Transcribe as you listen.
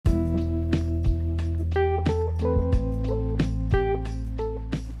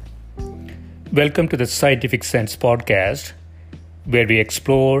Welcome to the Scientific Sense podcast, where we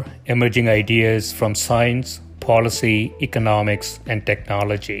explore emerging ideas from science, policy, economics, and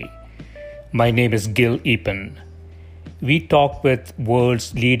technology. My name is Gil Eapen. We talk with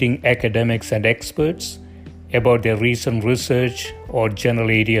world's leading academics and experts about their recent research or general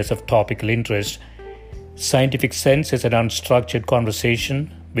areas of topical interest. Scientific Sense is an unstructured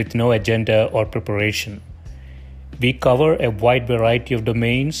conversation with no agenda or preparation. We cover a wide variety of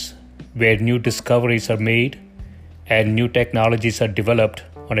domains where new discoveries are made and new technologies are developed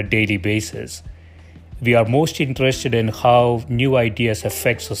on a daily basis. We are most interested in how new ideas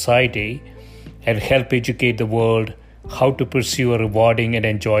affect society and help educate the world how to pursue a rewarding and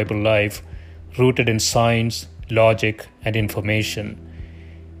enjoyable life rooted in science, logic, and information.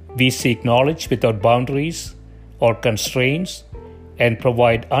 We seek knowledge without boundaries or constraints and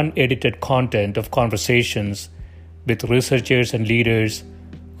provide unedited content of conversations with researchers and leaders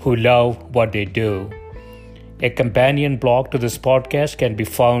who love what they do. A companion blog to this podcast can be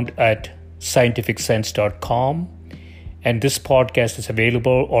found at scientificsense.com, and this podcast is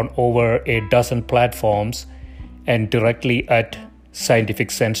available on over a dozen platforms and directly at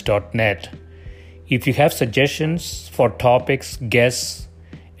scientificsense.net. If you have suggestions for topics, guests,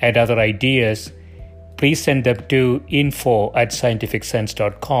 and other ideas, please send them to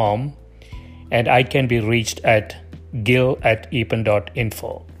info@scientificsense.com, and I can be reached at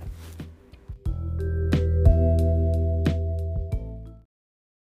gil@eapen.info.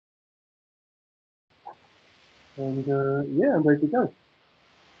 And I'm ready to go.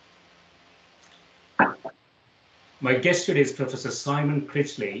 My guest today is Professor Simon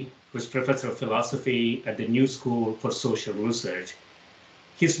Critchley, who is Professor of Philosophy at the New School for Social Research.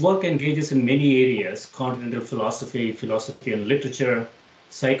 His work engages in many areas: continental philosophy, philosophy and literature,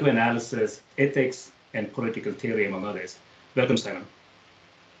 psychoanalysis, ethics, and political theory, among others. Welcome, Simon.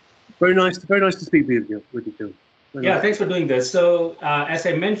 Very nice to speak with you. Thanks for doing this. So, as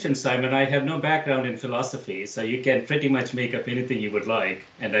I mentioned, Simon, I have no background in philosophy, so you can pretty much make up anything you would like,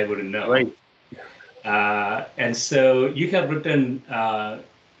 and I wouldn't know. Right. And so you have written a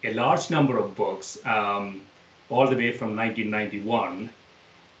large number of books, all the way from 1991,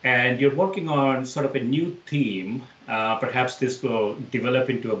 and you're working on sort of a new theme. Perhaps this will develop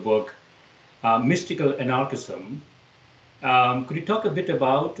into a book, Mystical Anarchism. Could you talk a bit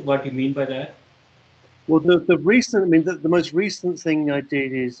about what you mean by that? Well, the most recent thing I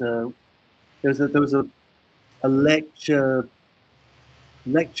did is there was a lecture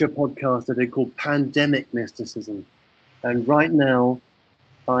podcast that they called Pandemic Mysticism, and right now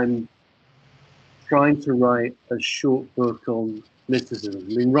I'm trying to write a short book on mysticism.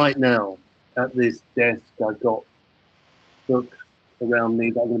 I mean, right now at this desk I've got books around me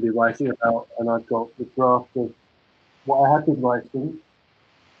that I'm going to be writing about, and I've got the draft of what I have been writing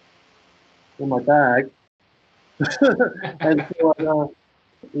in my bag, and so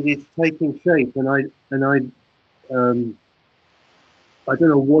it is taking shape, and I don't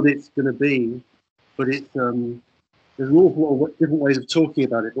know what it's going to be, but it's there's an awful lot of different ways of talking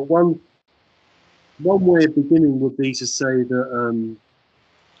about it. But one way of beginning would be to say that I'm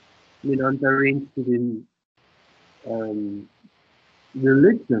very interested in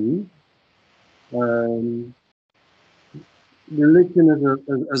religion. Religion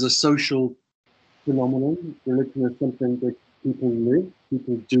as a social phenomenon. Religion is something that people live,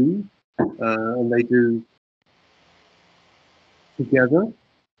 people do, and they do together,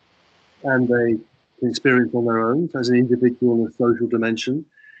 and they experience on their own as an individual and a social dimension.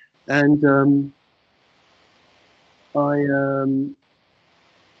 And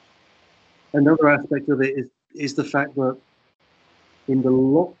another aspect of it is the fact that in the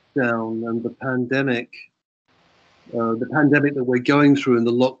lockdown and the pandemic that we're going through, and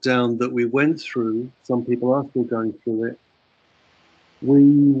the lockdown that we went through, some people are still going through it,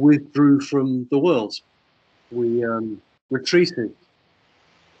 we withdrew from the world. We retreated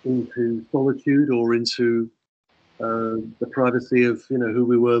into solitude or into the privacy of who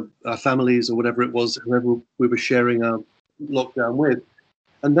we were, our families or whatever it was, whoever we were sharing our lockdown with,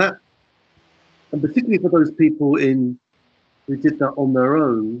 and particularly for those people who did that on their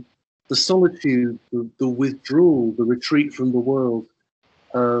own, the solitude, the withdrawal, the retreat from the world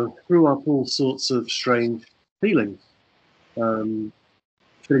threw up all sorts of strange feelings,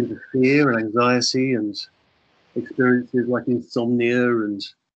 feelings of fear and anxiety, and experiences like insomnia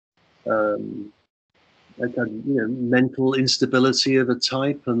and mental instability of a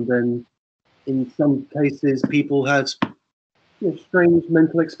type. And then in some cases people had strange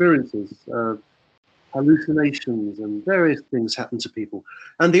mental experiences, hallucinations, and various things happen to people.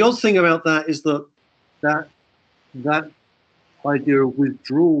 And the odd thing about that is that idea of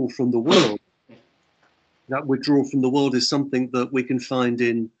withdrawal from the world that withdrawal from the world is something that we can find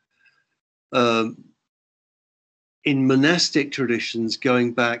um, in monastic traditions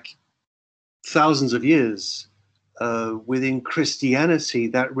going back thousands of years. Within Christianity,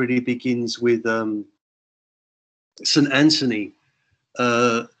 that really begins with St. Anthony,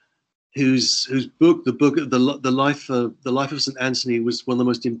 whose book, the life of St. Anthony, was one of the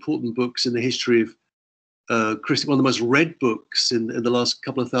most important books in the history of Christian, one of the most read books in the last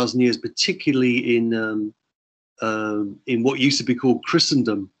couple of thousand years, particularly in what used to be called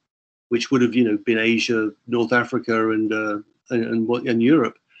Christendom, which would have been Asia, North Africa, and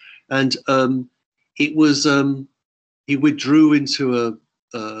Europe, and it was he withdrew into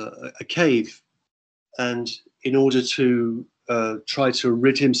a cave, and in order to try to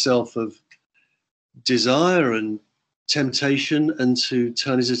rid himself of desire and temptation, and to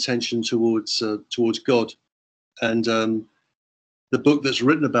turn his attention towards God. And the book that's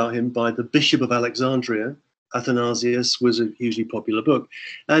written about him by the Bishop of Alexandria, Athanasius, was a hugely popular book.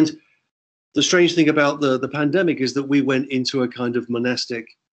 And the strange thing about the pandemic is that we went into a kind of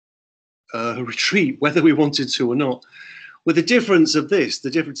monastic retreat, whether we wanted to or not. With the difference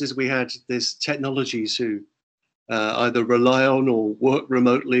is we had this technology to either rely on or work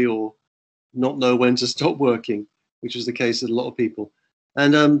remotely or not know when to stop working, which was the case with a lot of people.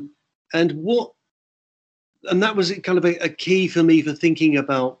 And that was kind of a key for me for thinking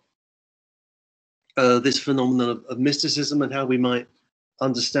about this phenomenon of mysticism and how we might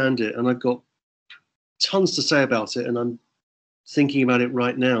understand it. And I've got tons to say about it, and I'm thinking about it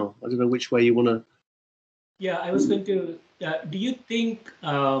right now. I don't know which way you want to. Yeah, I was going to. Do you think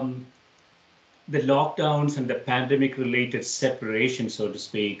the lockdowns and the pandemic-related separation, so to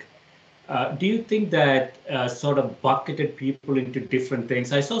speak, do you think that sort of bucketed people into different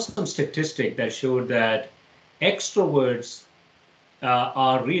things? I saw some statistic that showed that extroverts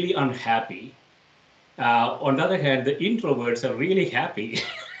are really unhappy. On the other hand, the introverts are really happy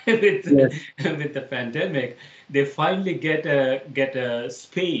with the pandemic. They finally get a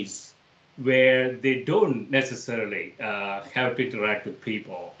space where they don't necessarily have to interact with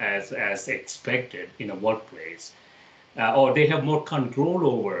people as expected in a workplace, or they have more control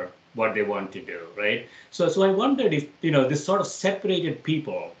over what they want to do, right? So I wondered if this sort of separated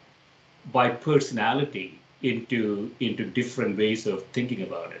people by personality into different ways of thinking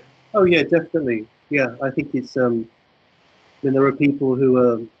about it. Oh yeah, definitely. Yeah, I think it's. I mean, there are people who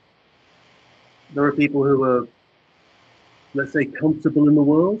are, let's say, comfortable in the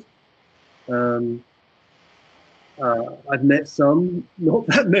world. I've met some, not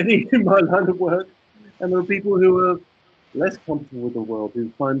that many in my line of work, and there are people who are less comfortable with the world, who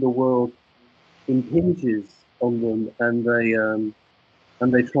find the world impinges on them, and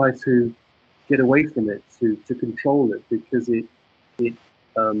they try to get away from it, to control it, because it's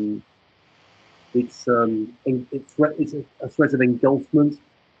a threat of engulfment,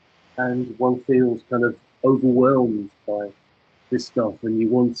 and one feels kind of overwhelmed by this stuff, and you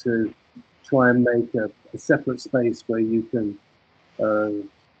want to try and make a separate space where you can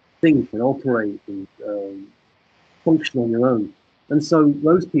think and operate and function on your own. And so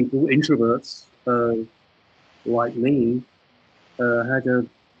those people, introverts like me, had a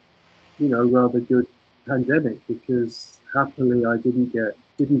rather good pandemic, because happily I didn't get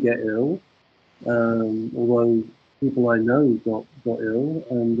ill, although people I know got ill,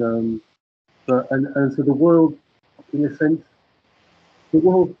 and so the world, in a sense, the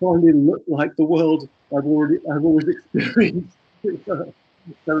world finally looked like the world I've always experienced.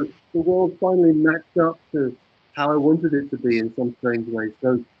 So the world finally matched up to how I wanted it to be in some strange way.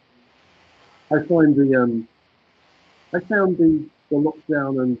 So I found the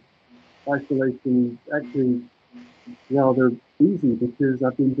lockdown and isolation actually rather easy, because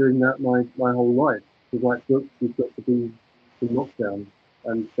I've been doing that my whole life. To write books, you've got to be in lockdown,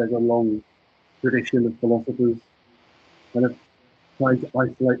 and there's a long tradition of philosophers kind of trying to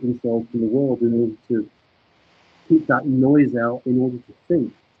isolate themselves from the world in order to keep that noise out, in order to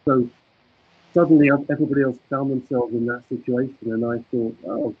think. So suddenly everybody else found themselves in that situation, and I thought,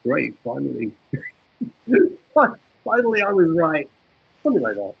 oh great, finally. Finally I was right. Something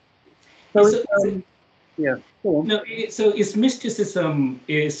like that. So yeah, go on. No, so is mysticism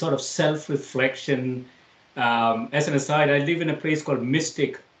a sort of self-reflection? As an aside, I live in a place called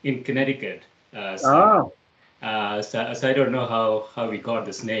Mystic in Connecticut. So I don't know how we got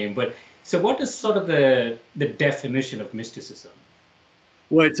this name, but so what is sort of the definition of mysticism?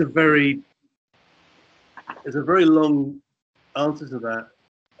 Well, it's a very long answer to that,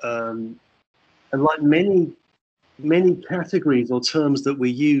 and like many categories or terms that we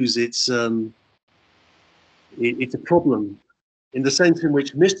use, it's a problem, in the sense in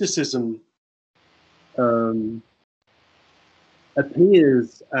which mysticism um,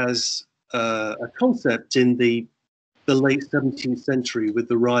 appears as a concept in the late 17th century with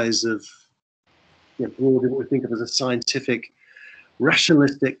the rise of broadly what we think of as a scientific,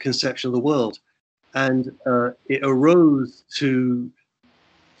 rationalistic conception of the world. And it arose to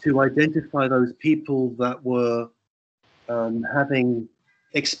identify those people that were having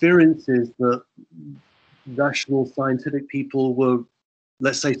experiences that rational scientific people were,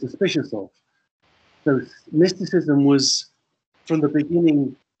 let's say, suspicious of. So mysticism was, from the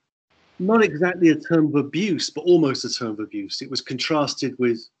beginning, not exactly a term of abuse, but almost a term of abuse. It was contrasted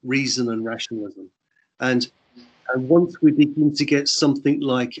with reason and rationalism. And once we begin to get something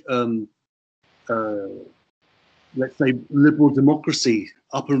like, let's say, liberal democracy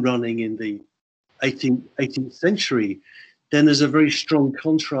up and running in the 18th century, then there's a very strong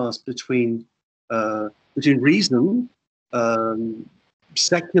contrast between reason,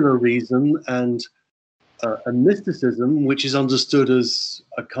 secular reason, and mysticism, which is understood as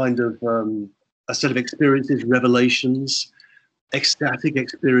a kind of a set of experiences, revelations, ecstatic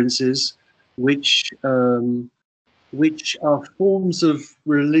experiences, which are forms of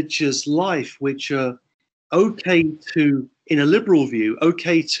religious life, which are okay to, in a liberal view,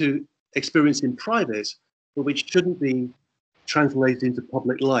 okay to experience in private, but which shouldn't be translated into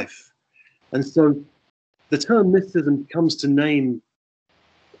public life. And so the term mysticism comes to name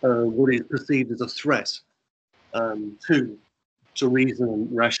what is perceived as a threat to reason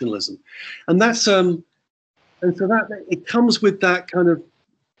and rationalism, and that's and so that it comes with that kind of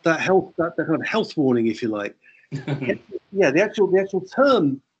that kind of health warning, if you like. Yeah, the actual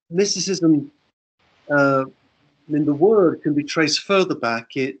term mysticism in the word can be traced further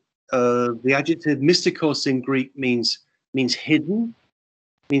back. It the adjective mystikos in Greek means hidden,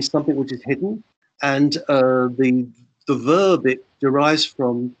 means something which is hidden, and the verb it derives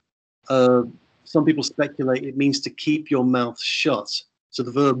from, some people speculate it means to keep your mouth shut. So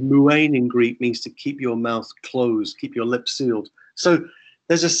the verb muein in Greek means to keep your mouth closed, keep your lips sealed. So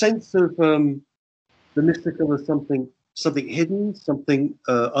there's a sense of the mystical as something hidden, something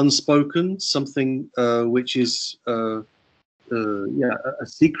unspoken, something which is a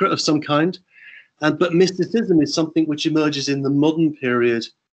secret of some kind. But mysticism is something which emerges in the modern period,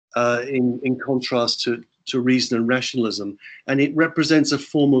 in contrast to reason and rationalism, and it represents a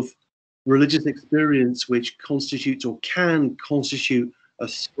form of religious experience which constitutes or can constitute a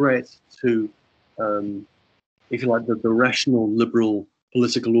threat to, if you like, the rational liberal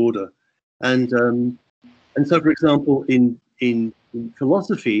political order. And so, for example, in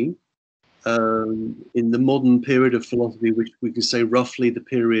philosophy, in the modern period of philosophy, which we can say roughly the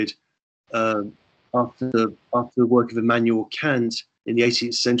period after the work of Immanuel Kant in the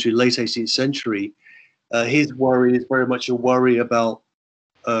 18th century, late 18th century, his worry is very much a worry about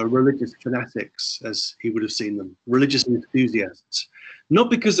religious fanatics, as he would have seen them, religious enthusiasts, not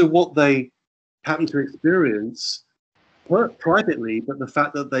because of what they happen to experience privately, but the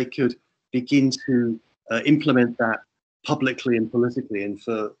fact that they could begin to implement that publicly and politically. And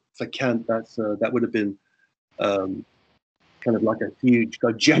for Kant, that would have been kind of like a huge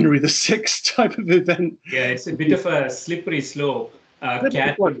January the 6th type of event. Yeah, it's a bit of a slippery slope.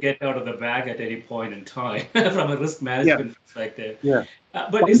 Cat could get out of the bag at any point in time from a risk management perspective. Yeah,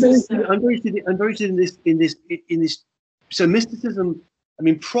 but I'm very interested in this. So mysticism, I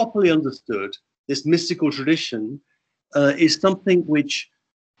mean, properly understood, this mystical tradition is something which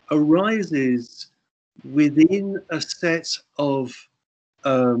arises within a set of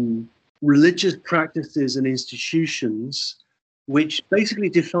religious practices and institutions which basically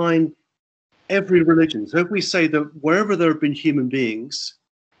define every religion. So if we say that wherever there have been human beings,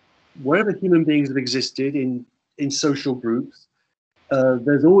 wherever human beings have existed in social groups,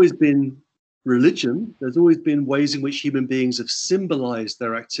 there's always been religion. There's always been ways in which human beings have symbolized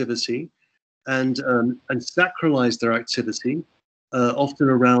their activity and sacralized their activity, often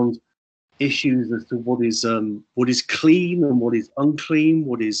around issues as to what is clean and what is unclean,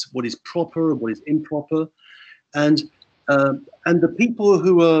 what is proper and what is improper, and the people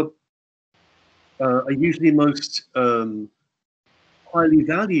who are usually most highly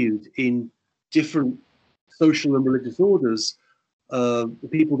valued in different social and religious orders, the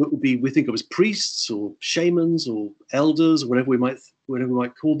people that would be, we think of as priests or shamans or elders, whatever we might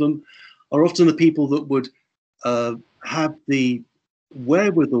call them, are often the people that would have the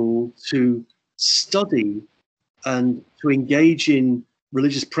wherewithal to study and to engage in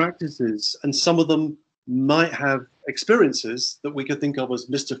religious practices, and some of them might have experiences that we could think of as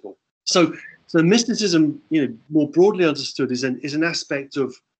mystical. So mysticism, more broadly understood, is an aspect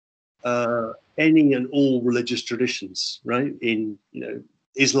of any and all religious traditions, right? In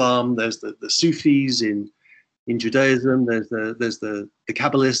Islam, there's the Sufis in Judaism, there's the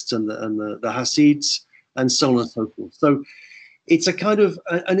Kabbalists and the Hasids, and so on and so forth. So it's a kind of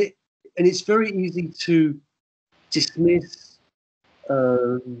and it's very easy to dismiss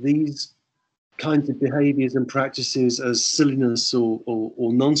these kinds of behaviors and practices as silliness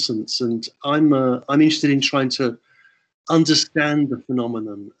or nonsense. And I'm interested in trying to understand the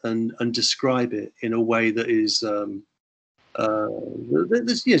phenomenon and describe it in a way that is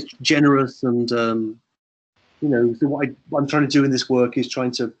yes, generous and so what I'm trying to do in this work is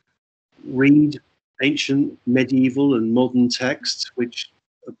trying to read ancient, medieval, and modern texts, which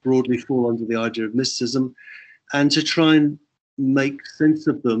broadly fall under the idea of mysticism, and to try and make sense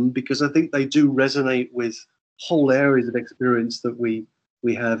of them, because I think they do resonate with whole areas of experience that we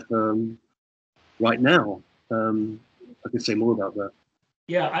have right now. I can say more about that.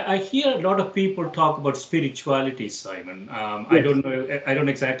 Yeah, I hear a lot of people talk about spirituality, Simon. Yes. I don't know, I don't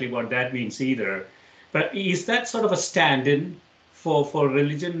know exactly what that means either. But is that sort of a stand-in for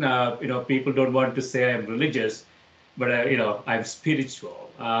religion? People don't want to say I'm religious, but I'm spiritual.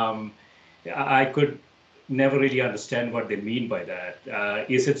 I could never really understand what they mean by that.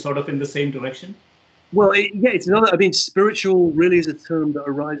 Is it sort of in the same direction? Well, it's another. I mean, spiritual really is a term that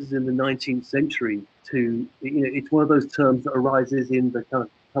arises in the 19th century. It's one of those terms that arises in the kind of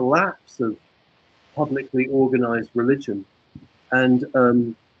collapse of publicly organized religion, and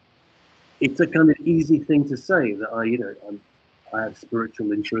it's a kind of easy thing to say that I have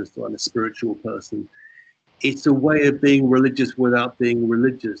spiritual interest, or I'm a spiritual person. It's a way of being religious without being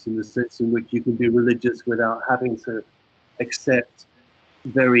religious, in the sense in which you can be religious without having to accept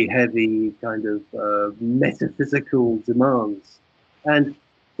very heavy kind of metaphysical demands. And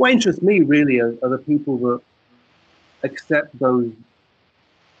what interests me really are the people that accept those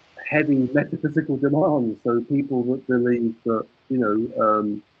heavy metaphysical demands. So people that believe that,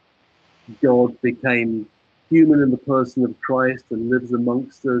 God became human in the person of Christ and lives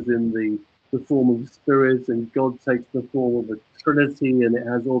amongst us in the form of the Spirit, and God takes the form of a Trinity, and it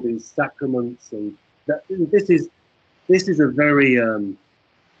has all these sacraments, and this is a very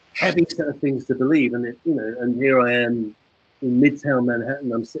heavy set of things to believe. And and here I am in Midtown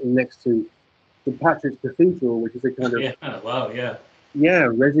Manhattan. I'm sitting next to St. Patrick's Cathedral, which is a kind of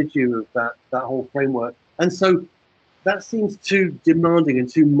residue of that whole framework. And so that seems too demanding and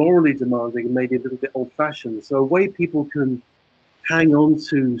too morally demanding, and maybe a little bit old-fashioned. So a way people can hang on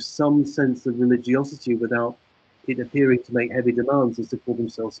to some sense of religiosity without it appearing to make heavy demands is to call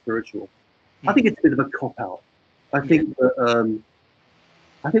themselves spiritual. I think it's a bit of a cop-out. I think that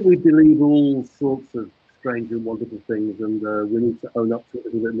I think we believe all sorts of strange and wonderful things, and we need to own up to it a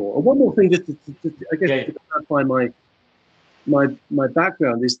little bit more. And one more thing, just to clarify my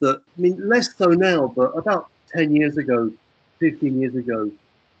background, is that, I mean, less so now, but about 10 years ago, 15 years ago,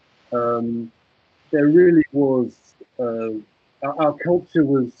 there really was, our culture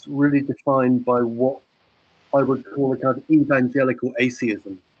was really defined by what I would call a kind of evangelical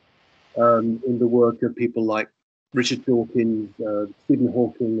atheism, in the work of people like Richard Dawkins, Stephen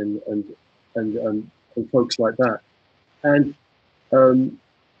Hawking, and folks like that. And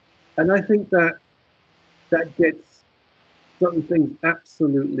I think that gets certain things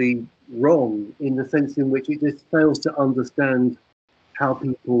absolutely wrong, in the sense in which it just fails to understand how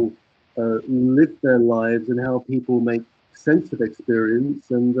people live their lives and how people make sense of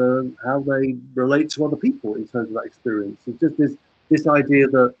experience, and how they relate to other people in terms of that experience. It's just this idea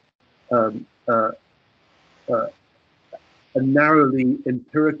that a narrowly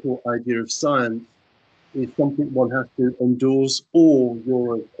empirical idea of science is something one has to endorse, or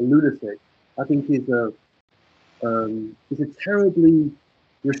you're a lunatic, I think is a terribly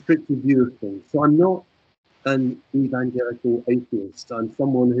restricted view of things. So I'm not an evangelical atheist. I'm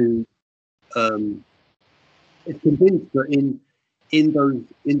someone who is convinced that in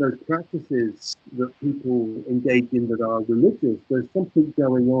those practices that people engage in that are religious, there's something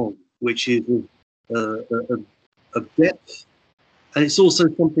going on which is of depth, and it's also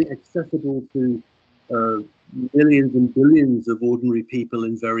something accessible to millions and billions of ordinary people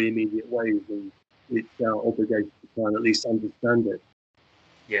in very immediate ways, and it's our obligation to try and at least understand it.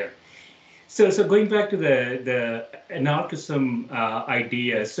 Yeah. So going back to the anarchism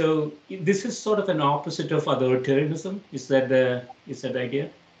idea, so this is sort of an opposite of authoritarianism. Is that the idea?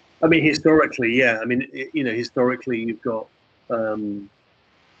 I mean, historically, yeah. I mean, historically, you've got.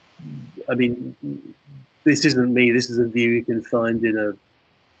 I mean, this isn't me. This is a view you can find in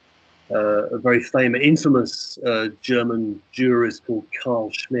a very famous, infamous German jurist called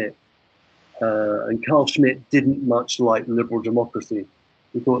Carl Schmitt. And Carl Schmitt didn't much like liberal democracy.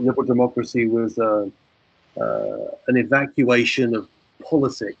 He thought liberal democracy was an evacuation of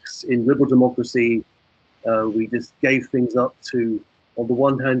politics. In liberal democracy, we just gave things up to, on the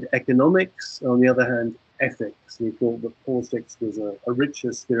one hand, economics, on the other hand, ethics. We thought that politics was a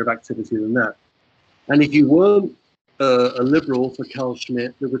richer sphere of activity than that. And if you weren't a liberal, for Carl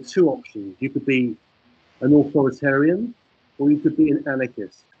Schmitt, there were two options. You could be an authoritarian, or you could be an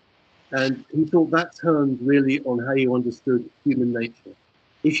anarchist. And he thought that turned really on how you understood human nature.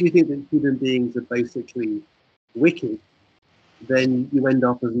 If you think that human beings are basically wicked, then you end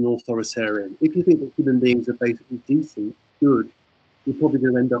up as an authoritarian. If you think that human beings are basically decent, good, you're probably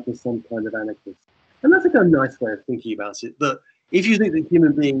going to end up as some kind of anarchist. And that's a kind of nice way of thinking about it. That if you think that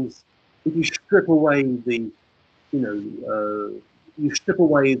human beings, if you strip away the, you strip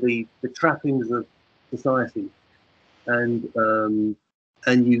away the trappings of society, and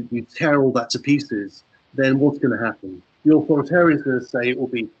you tear all that to pieces, then what's going to happen? The authoritarian is going to say it will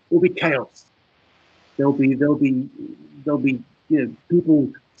be chaos. There'll be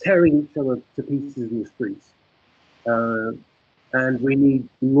people tearing each other to pieces in the streets, and we need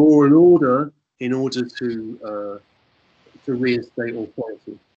law and order in order to reinstate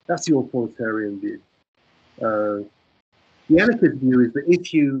authority. That's the authoritarian view. The anarchist view is that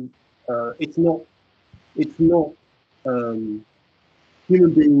if you, it's not.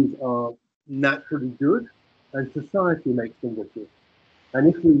 Human beings are naturally good, and society makes them wicked. And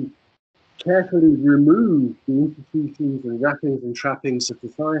if we carefully remove the institutions and wrappings and trappings of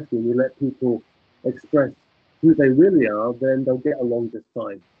society, and we let people express who they really are, then they'll get along just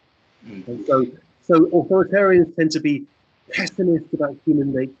fine. And so authoritarians tend to be pessimists about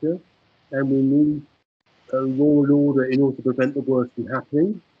human nature, and we need law and order in order to prevent the worst from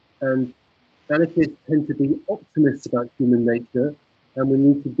happening. And anarchists tend to be optimists about human nature, and we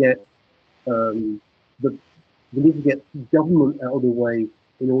need to get government out of the way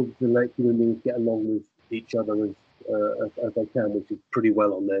in order to let human beings get along with each other as they can, which is pretty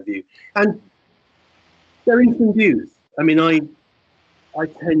well on their view. And they're interesting views. I mean, I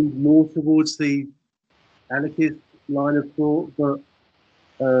tend more towards the anarchist line of thought, but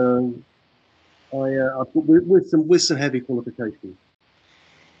with some heavy qualifications.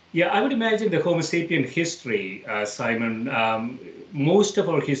 Yeah, I would imagine the Homo sapien history, Simon. Most of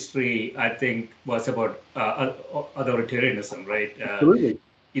our history, I think, was about authoritarianism, right? Absolutely.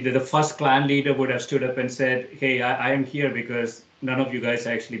 Either the first clan leader would have stood up and said, "Hey, I am here because none of you guys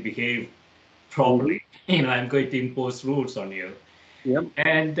actually behave properly. Mm-hmm. I'm going to impose rules on you." Yep.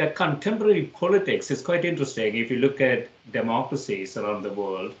 And contemporary politics is quite interesting. If you look at democracies around the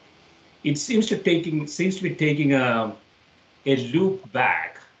world, it seems to be taking a loop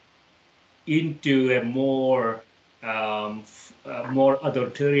back into a more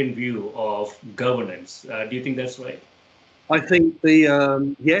authoritarian view of governance. Do you think that's right? I think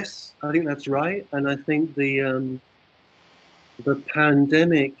yes, I think that's right, and I think the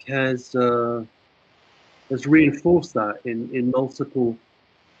pandemic has reinforced that in multiple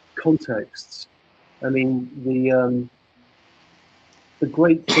contexts. I mean, the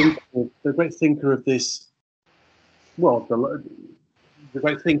great thinker of this, well, the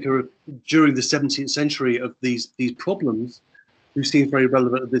great thinker during the 17th century of these problems, who seems very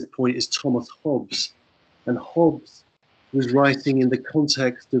relevant at this point, is Thomas Hobbes. And Hobbes was writing in the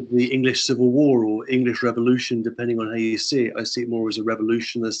context of the English Civil War or English Revolution, depending on how you see it. I see it more as a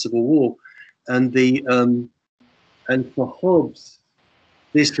revolution than a civil war. And and for Hobbes,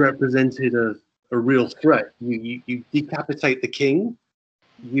 this represented a real threat. You decapitate the king.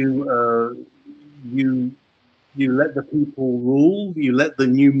 You let the people rule. You let the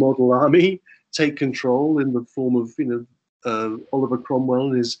new model army take control in the form of Oliver Cromwell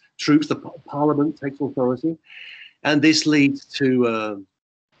and his troops. The Parliament takes authority, and this leads to a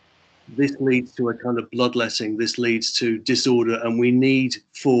kind of bloodletting. This leads to disorder, and we need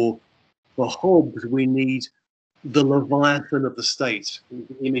for Hobbes, we need the Leviathan of the state.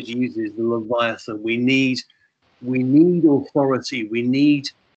 The image he uses the Leviathan. We need authority. We need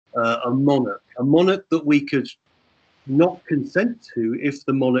a monarch that we could not consent to if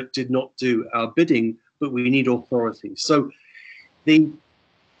the monarch did not do our bidding, but we need authority. So the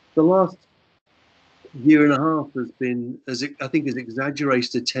last year and a half has been, I think, has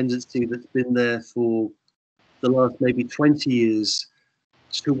exaggerated a tendency that's been there for the last maybe 20 years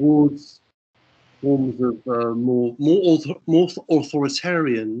towards forms of more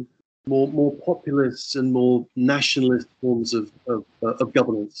authoritarian, more populist and more nationalist forms of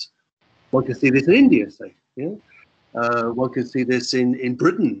governance. One can see this in India, say. Yeah, one can see this in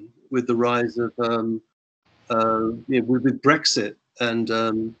Britain with the rise of with Brexit, and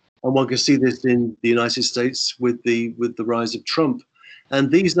one can see this in the United States with the rise of Trump. And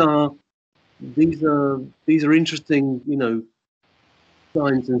these are interesting,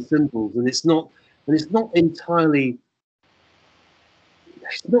 signs and symbols, and it's not entirely.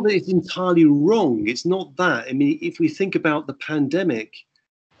 It's not that it's entirely wrong. It's not that. I mean, if we think about the pandemic,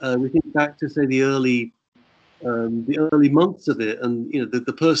 we think back to say the early months of it, and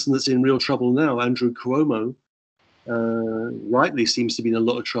the person that's in real trouble now, Andrew Cuomo, rightly seems to be in a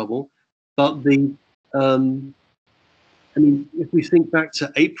lot of trouble. But I mean, if we think back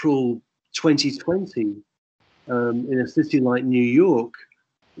to April 2020, in a city like New York,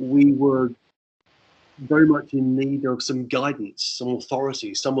 we were very much in need of some guidance, some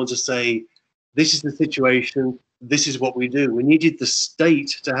authority, someone to say, this is the situation, this is what we do. We needed the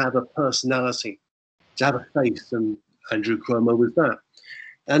state to have a personality, to have a face, and Andrew Cuomo was that.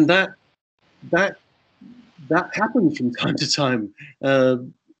 And that happens from time to time.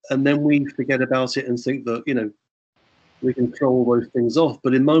 And then we forget about it and think that, we can throw all those things off.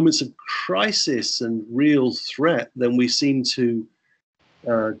 But in moments of crisis and real threat, then we seem to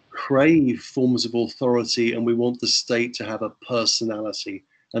crave forms of authority, and we want the state to have a personality.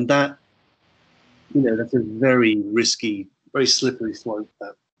 And that, that's a very risky, very slippery slope.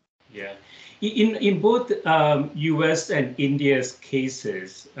 That. Yeah. In both US and India's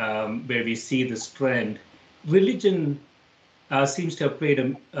cases, where we see this trend, religion seems to have played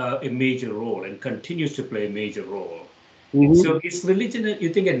a major role and continues to play a major role. Mm-hmm. So is religion,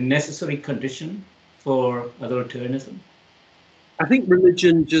 you think, a necessary condition for authoritarianism? I think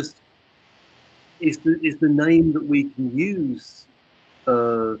religion just is the name that we can use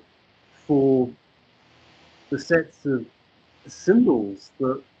for the sets of symbols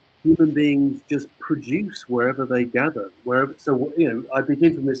that human beings just produce wherever they gather. So I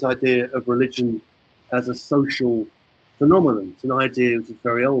begin from this idea of religion as a social phenomenon. It's an idea which is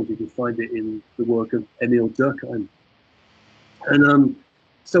very old. You can find it in the work of Emil Durkheim. And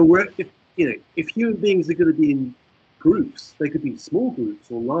so if human beings are going to be in groups, they could be small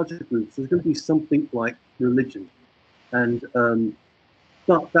groups or larger groups. There's going to be something like religion, and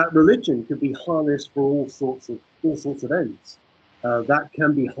but that religion can be harnessed for all sorts of ends. That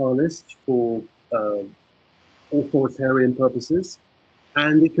can be harnessed for authoritarian purposes,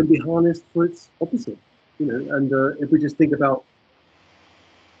 and it can be harnessed for its opposite. And if we just think about,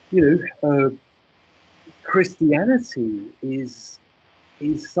 Christianity is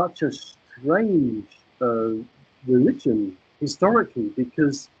such a strange religion historically,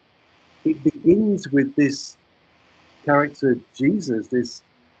 because it begins with this character Jesus, this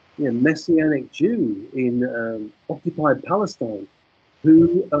messianic Jew in occupied Palestine,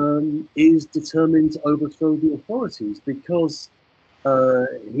 who is determined to overthrow the authorities because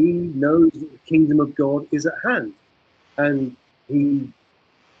he knows that the kingdom of God is at hand, and he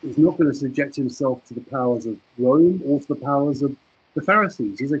is not going to subject himself to the powers of Rome or to the powers of the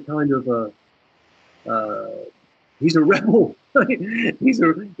Pharisees. He's a kind of he's a rebel. he's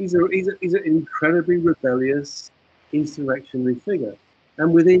an incredibly rebellious, insurrectionary figure.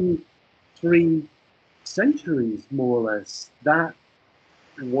 And within 3 centuries, more or less, that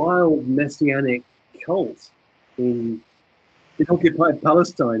wild messianic cult in occupied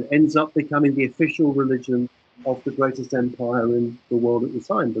Palestine ends up becoming the official religion of the greatest empire in the world at the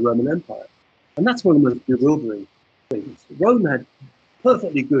time, the Roman Empire. And that's one of the most bewildering things. Rome had a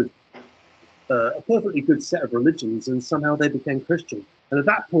perfectly good set of religions, and somehow they became Christian. And at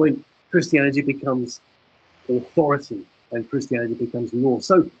that point, Christianity becomes authority and Christianity becomes law.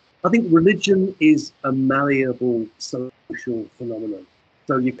 So I think religion is a malleable social phenomenon.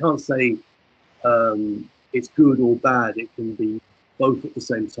 So you can't say it's good or bad. It can be both at the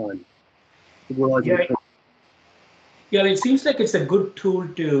same time. Yeah, it seems like it's a good tool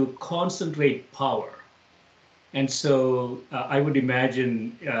to concentrate power. And so I would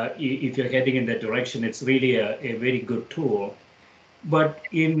imagine if you're heading in that direction, it's really a very good tool. But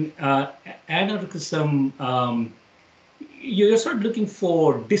in anarchism, you're sort of looking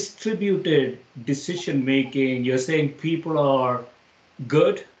for distributed decision making. You're saying people are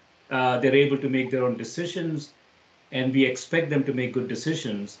good, they're able to make their own decisions, and we expect them to make good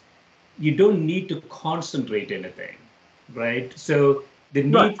decisions. You don't need to concentrate anything, right? So the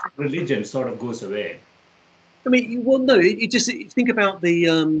need for religion sort of goes away. I mean, well, no. You just think about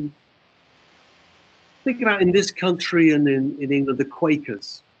in this country and in England, the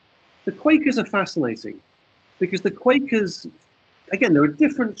Quakers. The Quakers are fascinating because the Quakers, again, there are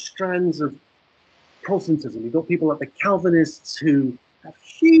different strands of Protestantism. You've got people like the Calvinists who have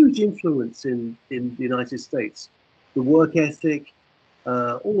huge influence in the United States. The work ethic,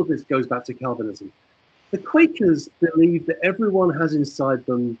 all of this goes back to Calvinism. The Quakers believe that everyone has inside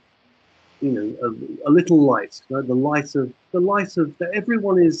them, a little light, the light of that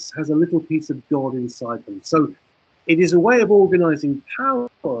everyone has a little piece of God inside them. So it is a way of organizing power,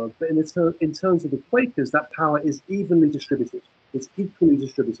 but in terms of the Quakers, that power is evenly distributed. It's equally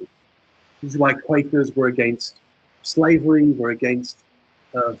distributed. This is why Quakers were against slavery, were against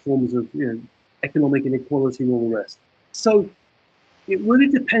forms of economic inequality and all the rest. So it really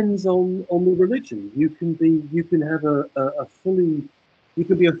depends on the religion. You can be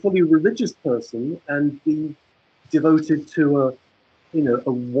a fully religious person and be devoted to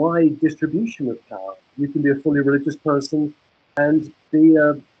a wide distribution of power. You can be a fully religious person and be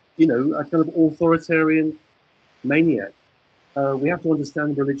a kind of authoritarian maniac. We have to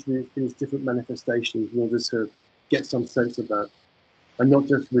understand religion in its different manifestations in order to get some sense of that and not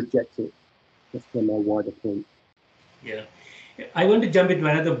just reject it. That's my wider point. Yeah. I want to jump into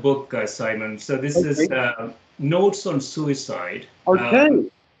another book, Simon. So this is Notes on Suicide. Okay.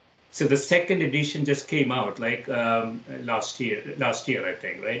 So the second edition just came out last year, I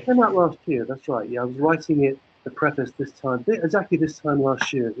think, right? Came out last year, that's right. Yeah, I was writing the preface this time, exactly this time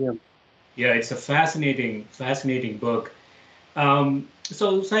last year, yeah. Yeah, it's a fascinating book.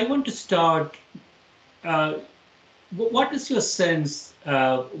 So I want to start, what is your sense,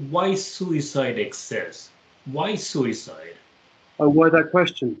 why suicide exists? Why suicide? Oh, why that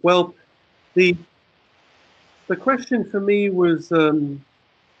question? Well, the question for me was the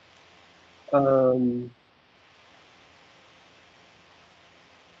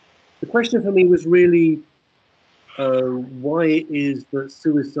question for me was really why it is that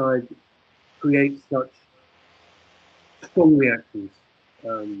suicide creates such strong reactions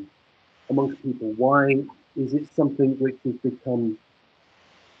amongst people. Why is it something which has become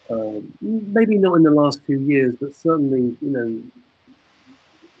maybe not in the last few years, but certainly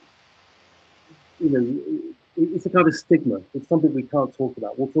it's a kind of stigma. It's something we can't talk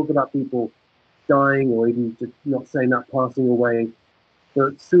about. We'll talk about people dying or even just not saying that, passing away.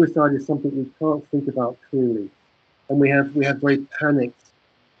 But suicide is something we can't think about clearly, and we have very panicked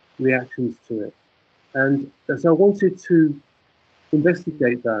reactions to it. And so I wanted to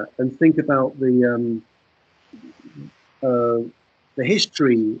investigate that and think about the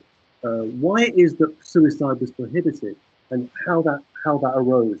history, why it is that suicide was prohibited, and how that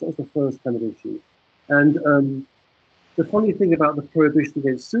arose. That was the first kind of issue. And the funny thing about the prohibition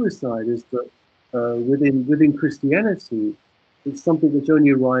against suicide is that within Christianity, it's something which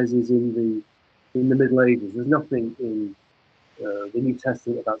only arises in the Middle Ages. There's nothing in the New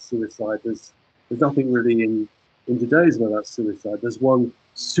Testament about suicide. There's nothing really in Judaism about suicide. There's one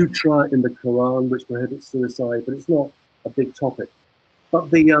sutra in the Quran which prohibits suicide, but it's not a big topic. But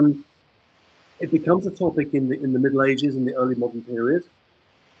it becomes a topic in the Middle Ages, in the early modern period,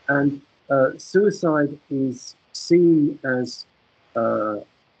 and suicide is seen as a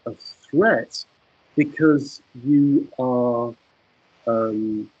threat because you're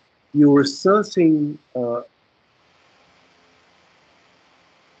asserting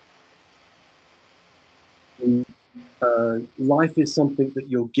life is something that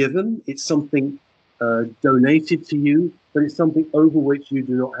you're given. It's something donated to you, but it's something over which you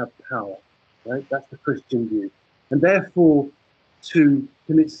do not have power. Right? That's the Christian view, and therefore, to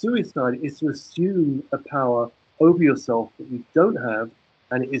commit suicide is to assume a power over yourself that you don't have,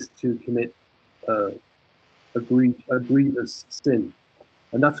 and it is to commit a grievous sin,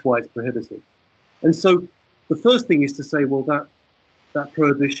 and that's why it's prohibited. And so, the first thing is to say, well, that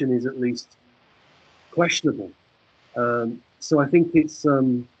prohibition is at least questionable. So I think it's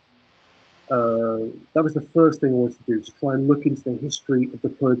that was the first thing I wanted to do, to try and look into the history of the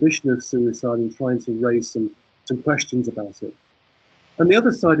prohibition of suicide and trying to raise some questions about it. And the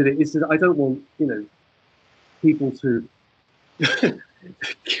other side of it is that I don't want people to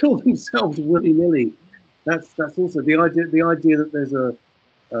kill themselves willy-nilly. That's also the idea. The idea that there's a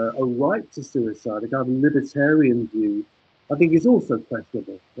right to suicide, a kind of libertarian view, I think is also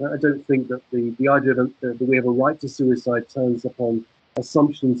questionable. I don't think that the idea that we have a right to suicide turns upon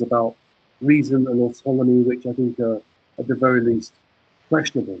assumptions about reason and autonomy, which I think are at the very least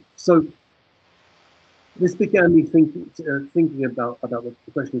questionable. So this began me thinking about the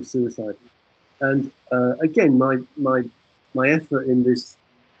question of suicide, and again, my effort in this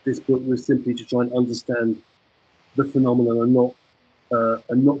book was simply to try and understand the phenomenon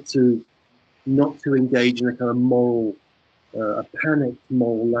and not to engage in a kind of moral, a panicked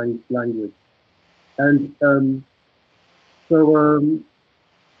moral language, and so.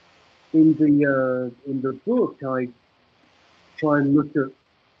 In the book, I try and look at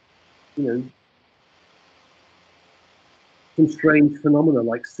some strange phenomena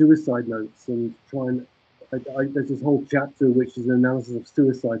like suicide notes, and try and there's this whole chapter which is an analysis of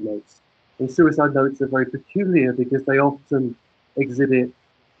suicide notes. And suicide notes are very peculiar because they often exhibit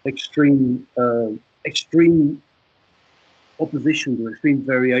extreme oppositions or extreme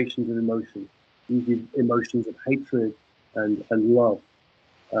variations of emotion, usually emotions of hatred and love.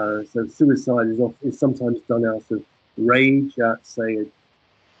 So suicide is sometimes done out of rage at, say,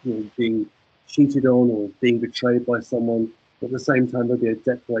 being cheated on or being betrayed by someone. At the same time, there'll be a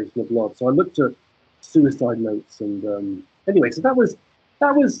declaration of love. So I looked at suicide notes, and anyway, so that was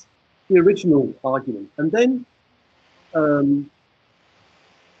the original argument. And then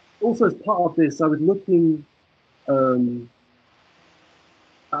also as part of this, I was looking at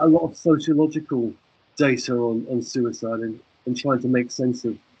a lot of sociological data on suicide and trying to make sense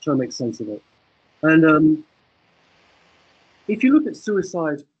of it. And if you look at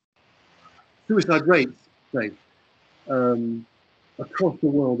suicide rates, say, across the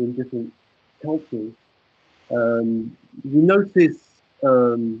world in different cultures, you notice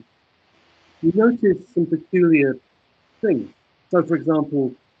some peculiar things. So, for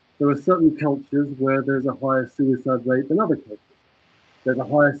example, there are certain cultures where there's a higher suicide rate than other cultures. There's a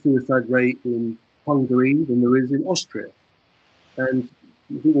higher suicide rate in Hungary than there is in Austria. And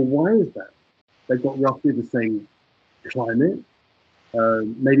you think, well, why is that? They've got roughly the same climate.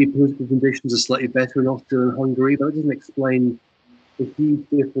 Maybe political conditions are slightly better in Austria and Hungary, but it doesn't explain the huge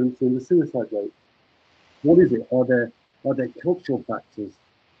difference in the suicide rate. What is it? Are there cultural factors?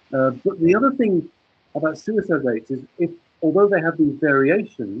 But the other thing about suicide rates is, although they have these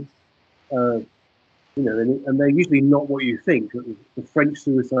variations, and they're usually not what you think. The French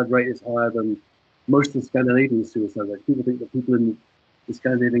suicide rate is higher than most of the Scandinavian suicide rates. People think that people in the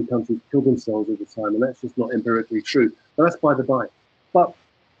Scandinavian countries kill themselves all the time, and that's just not empirically true. But that's by the by. But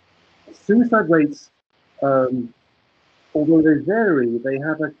suicide rates, although they vary, they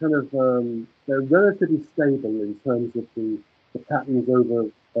have a kind of they're relatively stable in terms of the patterns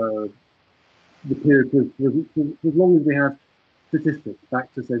over the period as long as we have statistics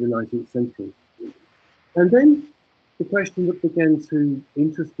back to, say, the 19th century. And then the question that began to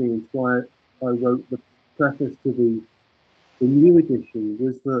interest me, and why I wrote the preface to the new edition,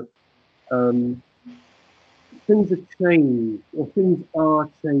 was that things have changed, or things are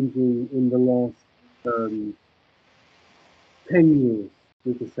changing in the last 10 years,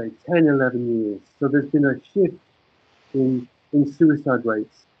 we could say 10, 11 years. So there's been a shift in suicide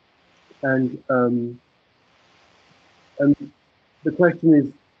rates. And the question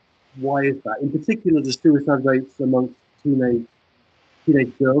is, why is that? In particular, the suicide rates amongst teenage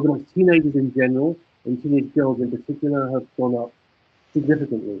girls, amongst teenagers in general, and teenage girls in particular, have gone up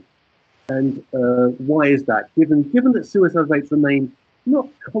significantly. And why is that? Given that suicide rates remain not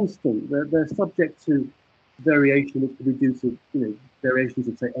constant, they're subject to variation, which could be due to variations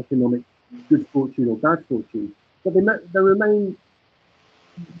of, say, economic good fortune or bad fortune, but they remain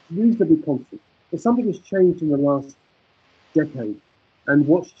reasonably constant. But something has changed in the last decade, and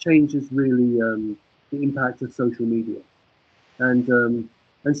what's changed is really the impact of social media. And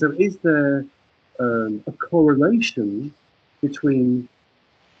so, is there a correlation between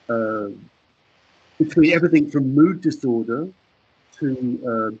everything from mood disorder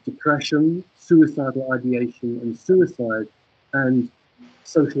to depression, suicidal ideation, and suicide, and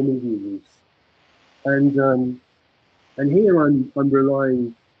social media use? And here I'm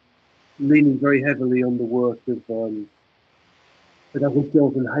leaning very heavily on the work of Girls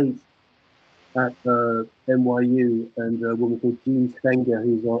and Hate at NYU, and a woman called Jean Stenger,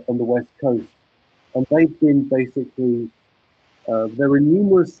 who's on the West Coast. And they've been basically, there are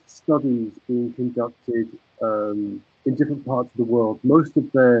numerous studies being conducted in different parts of the world. Most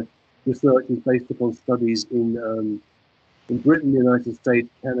of their research is based upon studies in Britain, the United States,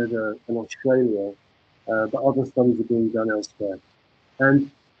 Canada, and Australia, but other studies are being done elsewhere.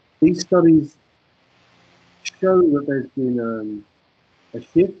 And these studies show that there's been a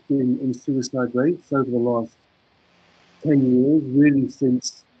shift in suicide rates over the last 10 years, really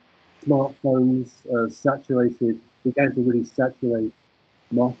since smartphones began to really saturate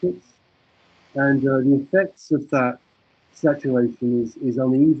markets. And the effects of that saturation is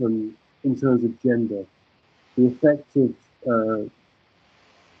uneven in terms of gender. The effect of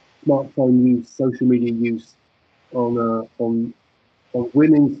smartphone use, social media use on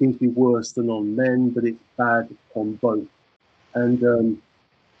women seems to be worse than on men, but it's bad on both. And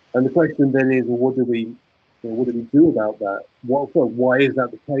the question then is, well, what do we do about that? Why is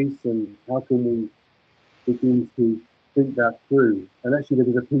that the case, and how can we begin to think that through? And actually, there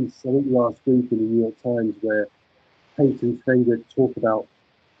was a piece I think last week in the New York Times where Haidt and Stenger talk about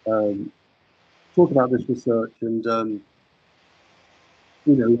this research, and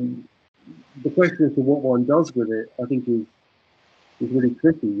the question as to what one does with it, I think, is really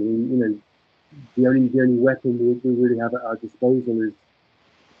tricky. The only weapon we really have at our disposal is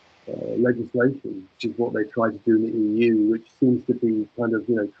legislation, which is what they try to do in the EU, which seems to be kind of,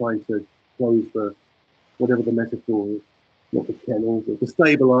 trying to close the, whatever the metaphor is, not the kennel, but the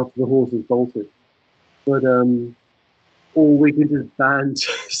stable after the horse is bolted. But, or we can just ban,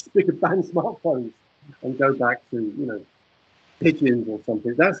 we could ban smartphones and go back to, pigeons or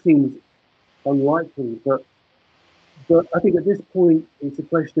something. That seems unlikely, but I think at this point it's a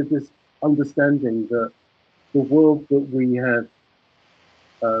question of just understanding that the world that we have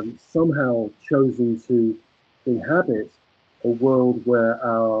somehow chosen to inhabit, a world where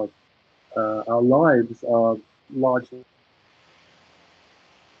our lives are largely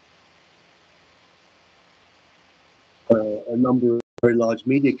a number of very large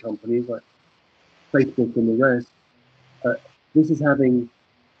media companies like Facebook and the rest. This is having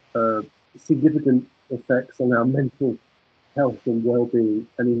significant effects on our mental health and well-being,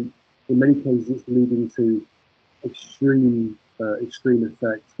 and in many cases it's leading to extreme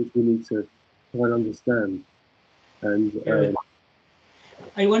effects which we need to try and understand. And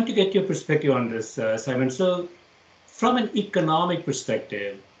I want to get your perspective on this, Simon. So, from an economic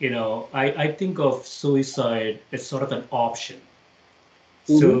perspective, I think of suicide as sort of an option.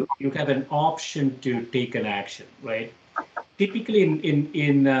 So you have an option to take an action, right? Typically,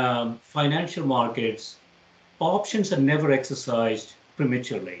 in financial markets, options are never exercised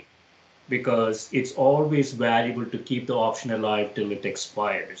prematurely because it's always valuable to keep the option alive till it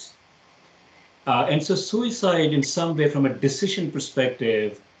expires. And so suicide, in some way, from a decision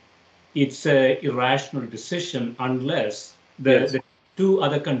perspective, it's an irrational decision unless the two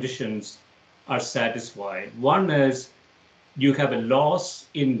other conditions are satisfied. One is you have a loss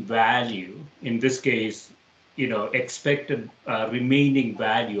in value, in this case, expected remaining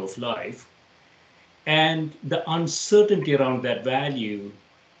value of life, and the uncertainty around that value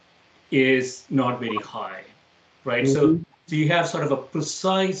is not very high, right? So you have sort of a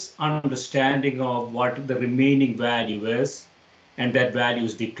precise understanding of what the remaining value is, and that value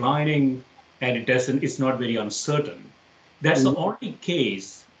is declining, and it's not very uncertain. That's the only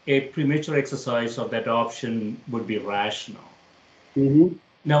case a premature exercise of that option would be rational.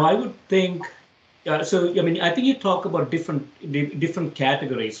 Now, I would think, I think you talk about different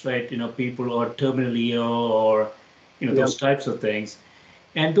categories, right? People who are terminally ill or, those types of things.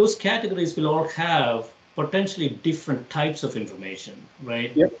 And those categories will all have potentially different types of information,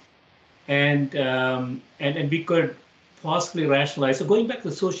 right? Yep. And we could possibly rationalize. So going back to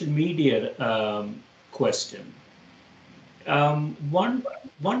the social media question, one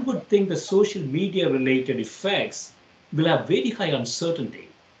would think the social media related effects will have very high uncertainty.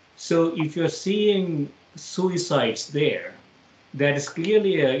 So if you're seeing suicides there, that is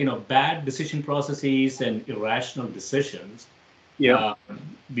clearly bad decision processes and irrational decisions. Yeah.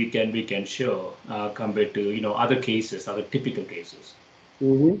 We can show compared to other cases, other typical cases.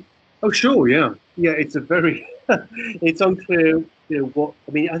 Oh, sure, yeah. It's a very it's unclear what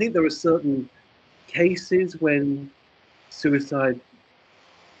I mean. I think there are certain cases when suicide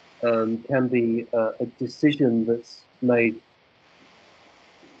can be a decision that's made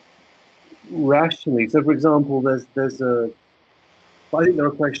rationally. So, for example, I think there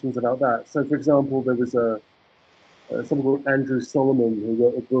are questions about that. So, for example, there was someone called Andrew Solomon who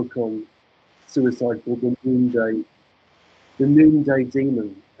wrote a book on suicide called The Noonday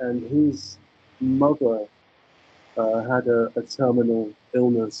Demon, and his mother had a terminal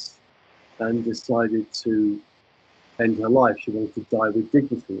illness and decided to end her life. She wanted to die with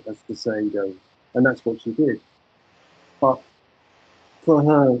dignity, as the saying goes, and that's what she did. But for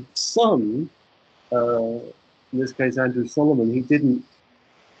her son, in this case Andrew Solomon, he didn't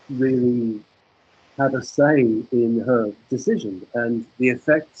really have a say in her decision, and the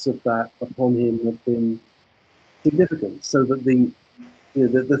effects of that upon him have been significant. So that the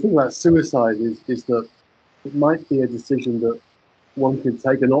thing about suicide is that it might be a decision that one can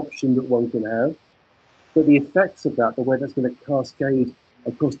take, an option that one can have, but the effects of that, the way that's going to cascade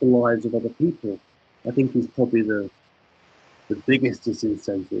across the lives of other people, I think is probably the biggest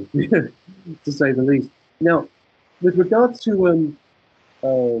disincentive, to say the least. Now, with regard to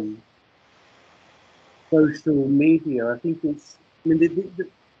social media, I think it's, I mean,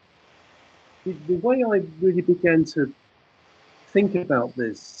 the way I really began to think about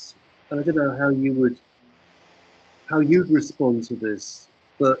this, and I don't know how you'd respond to this,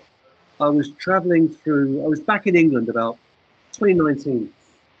 but I was back in England about 2019,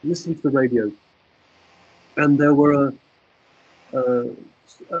 listening to the radio, and there was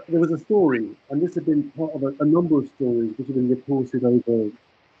a story, and this had been part of a number of stories which had been reported over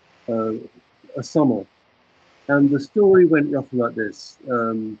a summer. And the story went roughly like this.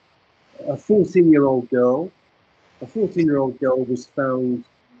 A 14-year-old girl was found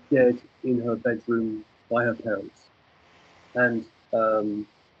dead in her bedroom by her parents. And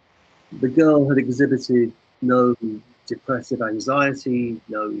the girl had exhibited no depressive anxiety,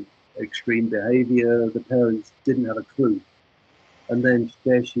 no extreme behavior. The parents didn't have a clue. And then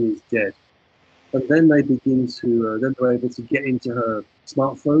there she is dead. And then they begin to, then they're able to get into her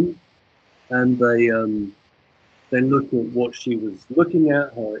smartphone, and they look at what she was looking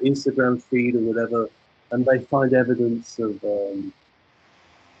at, her Instagram feed or whatever, and they find evidence of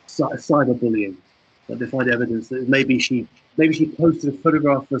cyberbullying. That they find evidence that maybe she posted a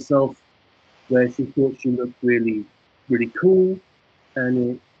photograph of herself where she thought she looked really cool,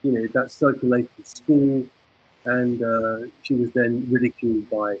 and that circulated at school, and she was then ridiculed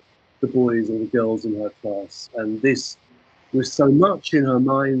by the boys or the girls in her class, and this was so much in her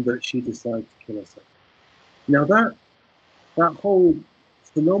mind that she decided to kill herself. Now that whole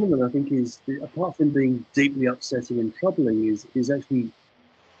phenomenon, I think, is, apart from being deeply upsetting and troubling, is actually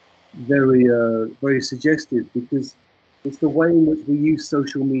very suggestive, because it's the way in which we use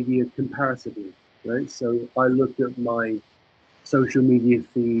social media comparatively, right? So I look at my social media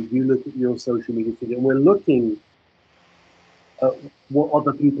feed, you look at your social media feed, and we're looking at what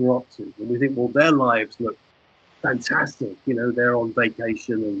other people are up to, and we think, well, their lives look fantastic. They're on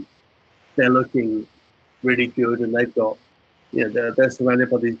vacation and they're looking really good, and they've got, they're surrounded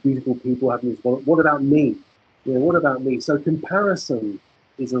by these beautiful people having this. What about me? What about me? So comparison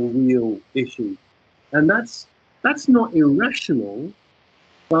is a real issue, and that's not irrational,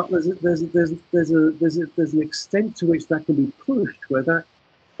 but there's an extent to which that can be pushed, where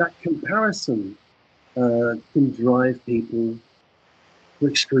that comparison can drive people to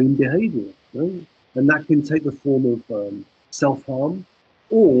extreme behavior, right? And that can take the form of self-harm,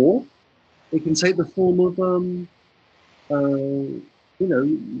 or it can take the form of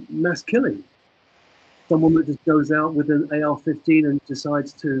mass killing. Someone that just goes out with an AR-15 and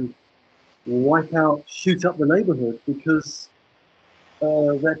decides to shoot up the neighborhood because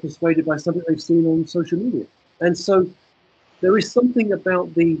they're persuaded by something they've seen on social media. And so there is something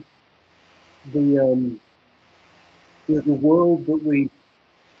about the world that we've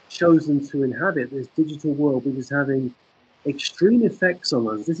chosen to inhabit, this digital world, which is having extreme effects on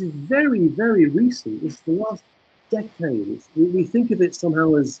us. This is very, very recent. It's the last decade. We think of it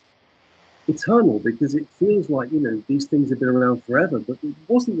somehow as eternal, because it feels like, these things have been around forever, but it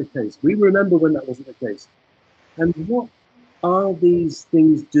wasn't the case. We remember when that wasn't the case. And what are these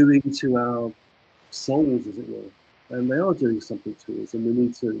things doing to our souls, as it were? And they are doing something to us, and we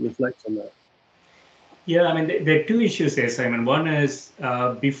need to reflect on that. Yeah, I mean, there are two issues there, Simon. One is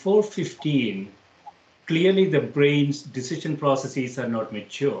before 15, clearly the brain's decision processes are not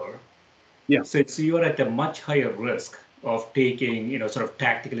mature. Yeah. So you're at a much higher risk of taking, sort of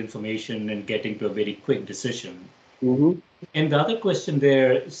tactical information and getting to a very quick decision. Mm-hmm. And the other question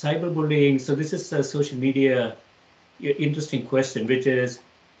there, cyberbullying. So this is a social media interesting question, which is,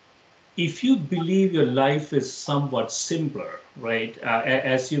 if you believe your life is somewhat simpler, right?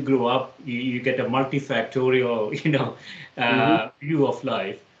 As you grow up, you get a multifactorial, view of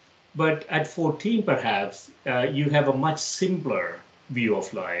life. But at 14, perhaps, you have a much simpler view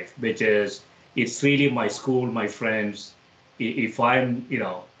of life, which is, it's really my school, my friends. If I'm,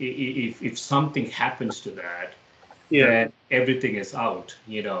 if something happens to that, then everything is out,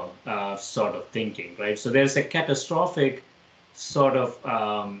 sort of thinking, right? So there's a catastrophic sort of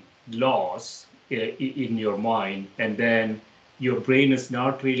loss in your mind, and then your brain is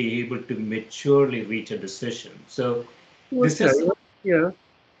not really able to maturely reach a decision. So this is... Yeah.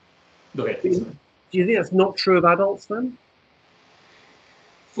 Go ahead. Do you think that's not true of adults then?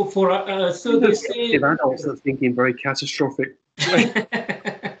 So they say adults are thinking very catastrophic.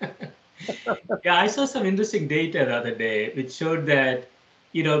 Yeah, I saw some interesting data the other day, which showed that,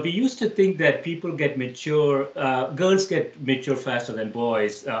 we used to think that people get mature, girls get mature faster than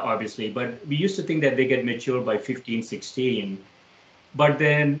boys, obviously, but we used to think that they get mature by 15, 16. But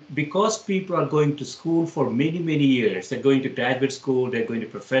then, because people are going to school for many, many years, they're going to graduate school, they're going to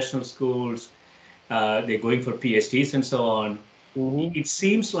professional schools, they're going for PhDs and so on. Mm-hmm. It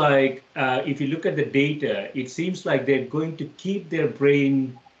seems like, if you look at the data, it seems like they're going to keep their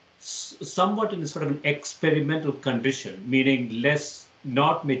brain somewhat in a sort of an experimental condition, meaning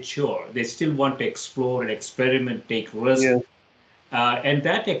not mature. They still want to explore and experiment, take risks. Yeah. And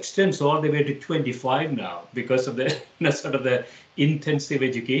that extends all the way to 25 now, because of the sort of the intensive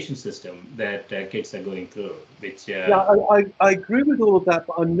education system that kids are going through. Which I agree with all of that,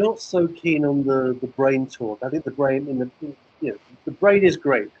 but I'm not so keen on the brain talk. I think the brain is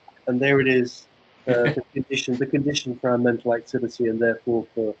great, and there it is, the condition for our mental activity, and therefore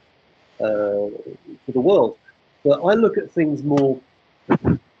for the world. But I look at things more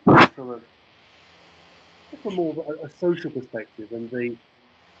from more of a social perspective. And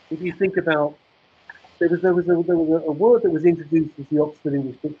if you think about, there was a word that was introduced into the Oxford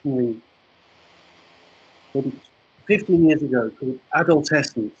English Dictionary maybe 15 years ago called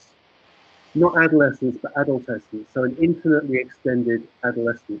adolescence. Not adolescence, but adolescence. So an infinitely extended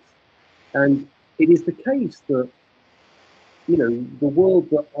adolescence. And it is the case that, the world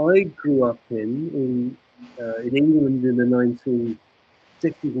that I grew up in England in the 1960s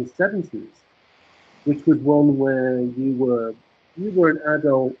and 70s, which was one where you were an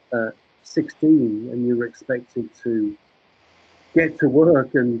adult at 16 and you were expected to get to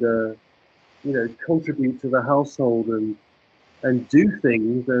work and contribute to the household and do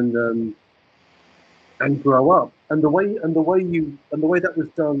things and grow up. And the way that was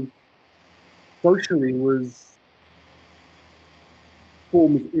done socially was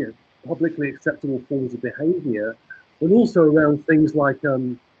forms, publicly acceptable forms of behaviour, but also around things like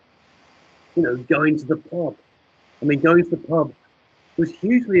going to the pub. I mean, going to the pub was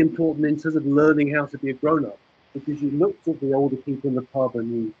hugely important in terms of learning how to be a grown-up, because you looked at the older people in the pub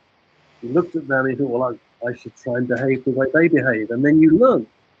and you looked at them and you thought, well, I should try and behave the way they behave, and then you learn.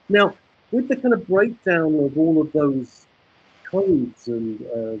 Now, with the kind of breakdown of all of those codes and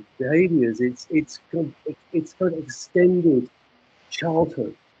behaviours, it's kind of extended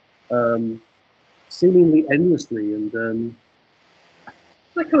childhood, seemingly endlessly, and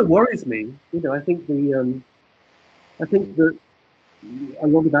that kind of worries me. I think that a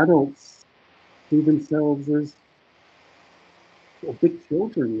lot of adults see themselves as sort of big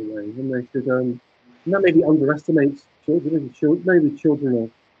children in a way, and they should, and that maybe underestimates children. Maybe children are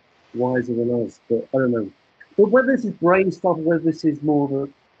wiser than us, but I don't know. But whether this is brain stuff or whether this is more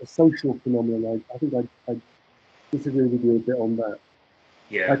of a social phenomenon, I think I disagree with you a bit on that.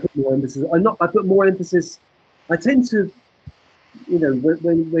 Yeah. I put more emphasis. I put more emphasis. I tend to,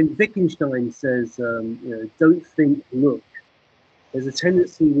 when Wittgenstein says, don't think, look. There's a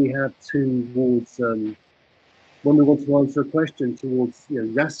tendency we have towards, when we want to answer a question, towards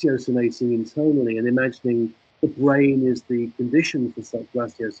ratiocinating internally and imagining the brain is the condition for such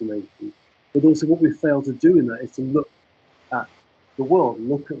ratiocination. But also what we fail to do in that is to look at the world,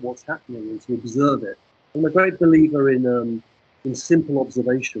 look at what's happening and to observe it. I'm a great believer in simple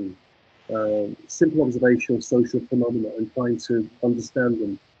observation of social phenomena and trying to understand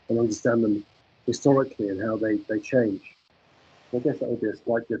them historically and how they change. I guess that would be a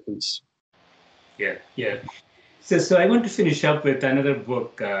slight difference. Yeah, yeah. So I want to finish up with another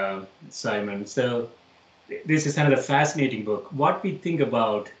book, Simon. So this is another fascinating book. What we think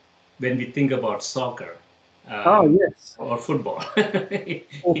about when we think about soccer. Yes. Or football.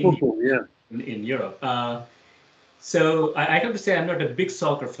 Or football, yeah. In Europe. So I have to say I'm not a big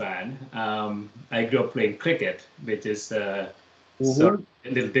soccer fan. I grew up playing cricket, which is sort of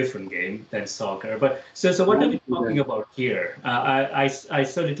a little different game than soccer. But so what are we talking about here? I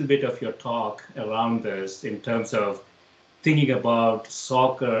saw a little bit of your talk around this in terms of thinking about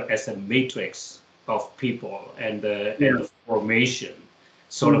soccer as a matrix of people and the formation,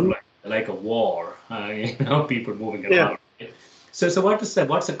 sort of like a war, people moving around. So what is that?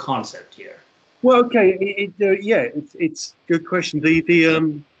 What's the concept here? Well, okay, it's a good question.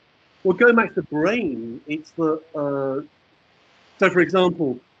 Well, going back to the brain, it's the so, for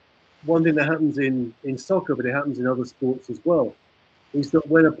example, one thing that happens in soccer, but it happens in other sports as well, is that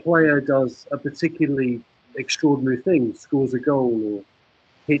when a player does a particularly extraordinary thing, scores a goal or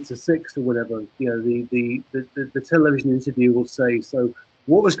hits a six or whatever, the television interview will say, "So,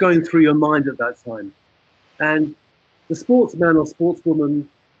 what was going through your mind at that time?" And the sportsman or sportswoman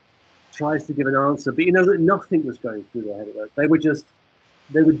tries to give an answer, but you know that nothing was going through their head at that. They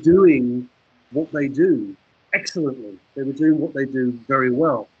were doing what they do excellently. They were doing what they do very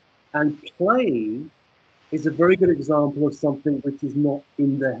well. And play is a very good example of something which is not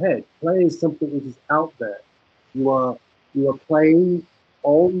in the head. Play is something which is out there. You are playing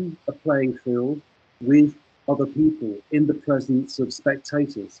on a playing field with other people in the presence of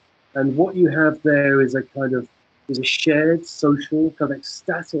spectators. And what you have there is a shared social kind of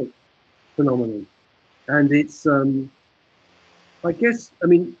ecstatic phenomenon. And it's I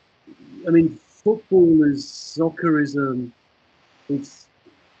mean football is soccer is it's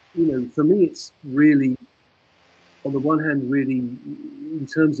for me it's really, on the one hand, really in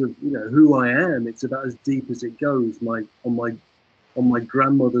terms of who I am, it's about as deep as it goes. On my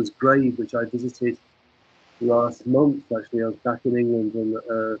grandmother's grave, which I visited last month, actually I was back in England, and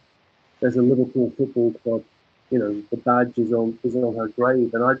there's a Liverpool football club, the badge is on her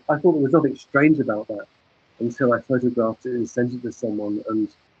grave, and I thought there was nothing strange about that until I photographed it and sent it to someone,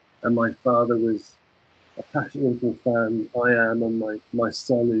 and my father was passionate Liverpool fan I am, and my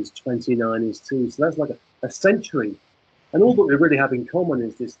son who's 29 is too. So that's like a century. And all that we really have in common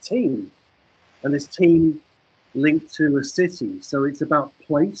is this team, and this team linked to a city. So it's about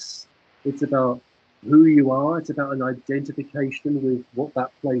place, it's about who you are, it's about an identification with what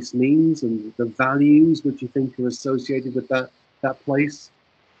that place means and the values which you think are associated with that place.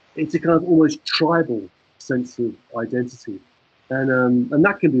 It's a kind of almost tribal sense of identity, and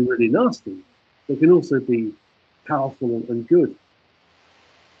that can be really nasty. It can also be powerful and good.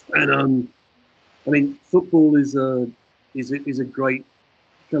 And I mean, football is a great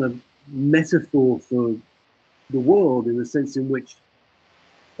kind of metaphor for the world in the sense in which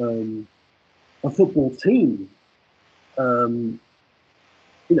um, a football team, um,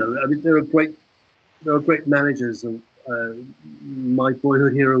 I mean, there are great managers. And my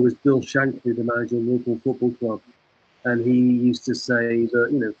boyhood hero was Bill Shankly, the manager of Liverpool Football Club, and he used to say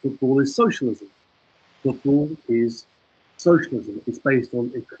that football is socialism. Football is socialism. It's based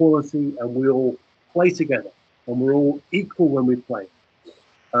on equality, and we all play together, and we're all equal when we play,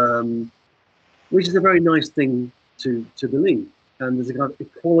 which is a very nice thing to believe. And there's a kind of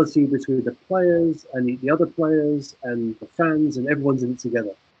equality between the players and the other players and the fans, and everyone's in it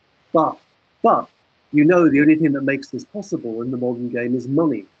together. But the only thing that makes this possible in the modern game is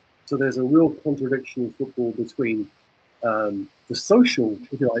money. So there's a real contradiction in football between the social,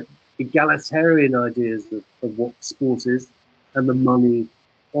 if you like, egalitarian ideas of what sport is, and the money,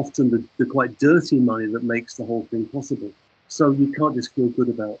 often the quite dirty money that makes the whole thing possible. So you can't just feel good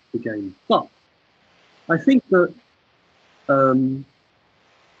about the game. But I think that um,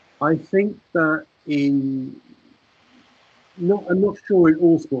 in I'm not sure in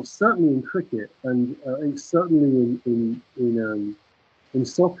all sports, certainly in cricket, and certainly in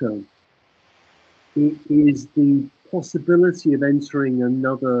soccer, it is the possibility of entering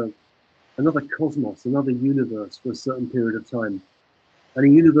another cosmos, another universe for a certain period of time, and a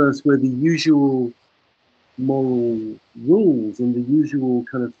universe where the usual moral rules and the usual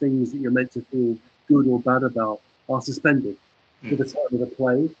kind of things that you're meant to feel good or bad about are suspended for the time of the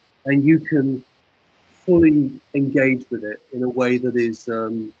play, and you can fully engage with it in a way that is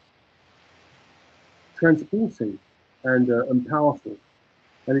transporting and powerful.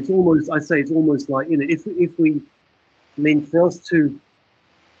 And it's almost, I say, it's almost like if we, I mean, for us to,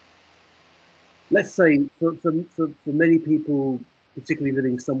 let's say, for many people, particularly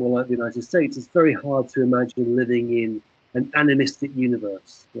living somewhere like the United States, it's very hard to imagine living in an animistic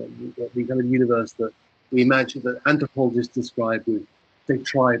universe, the kind of universe that we imagine that anthropologists describe with, say,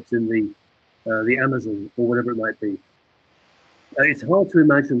 tribes in the Amazon or whatever it might be. It's hard to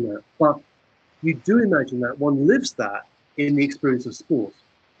imagine that, but you do imagine that one lives that in the experience of sport,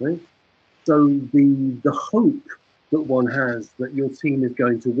 right? So the hope that one has that your team is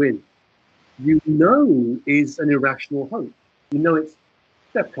going to win, is an irrational hope.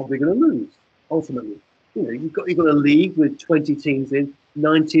 They're probably going to lose ultimately. You've got a league with 20 teams in,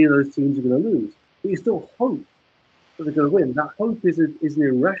 19 of those teams are going to lose, but you still hope that they're going to win. That hope is an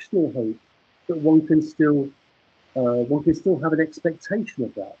irrational hope that one can still have an expectation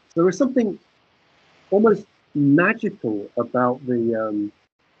of that. So there is something almost magical about the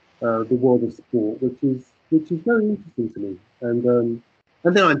world of sport, which is very interesting to me. And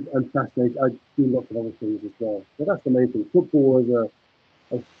then I'm fascinated. I do lots of other things as well, but that's the main thing. Football is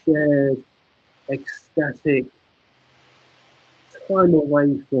a shared, ecstatic time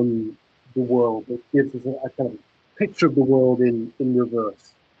away from the world that gives us a kind of picture of the world in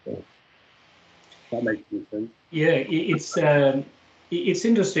reverse. So that makes sense. Yeah, it's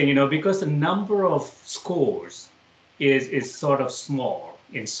interesting, because the number of scores is sort of small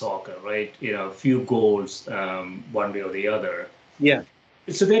in soccer, right? Few goals one way or the other. Yeah.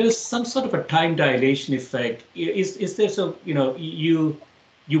 So there is some sort of a time dilation effect. Is there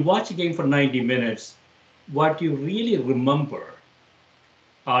you watch a game for 90 minutes, what you really remember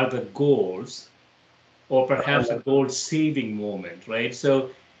are the goals or perhaps a goal saving moment, right? So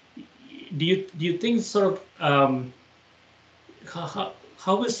do you think sort of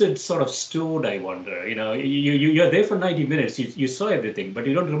how is it sort of stored? I wonder. You're there for 90 minutes. You saw everything, but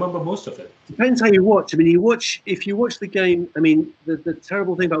you don't remember most of it. Depends how you watch. I mean, if you watch the game. I mean, the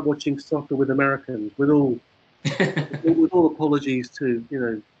terrible thing about watching soccer with Americans, with all apologies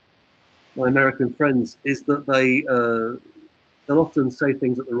to my American friends, is that they'll often say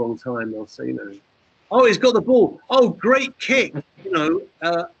things at the wrong time. They'll say, oh, he's got the ball. Oh, great kick.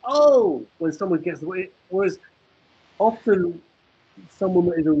 Oh, when someone gets the way. Whereas often someone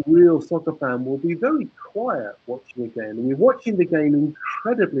that is a real soccer fan will be very quiet watching a game, and you're watching the game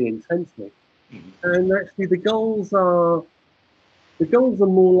incredibly intensely. And actually, the goals are The goals are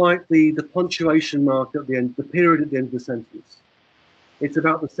more like the punctuation mark at the end, the period at the end of the sentence. It's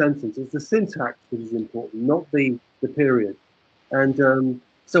about the sentence. It's the syntax that is important, not the period. And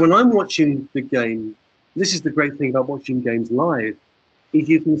so when I'm watching the game, this is the great thing about watching games live, is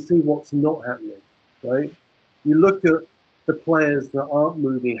you can see what's not happening, right? You look at the players that aren't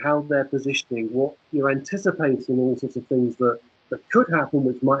moving, how they're positioning, what you're anticipating, all sorts of things that could happen,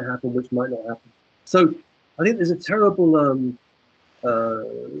 which might not happen. So I think there's a terrible.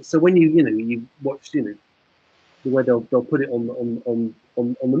 So when you watch the way they'll put it on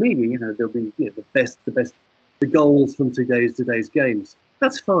the media, there'll be the best the goals from today's games.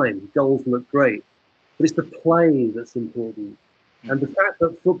 That's fine. Goals look great, but it's the play that's important. And the fact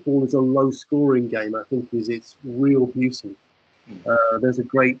that football is a low-scoring game, I think, is its real beauty. There's a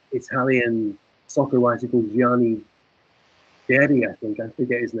great Italian soccer writer called Gianni Vieri, I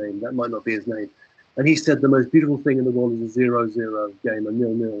forget his name. That might not be his name. And he said the most beautiful thing in the world is a 0-0 game, a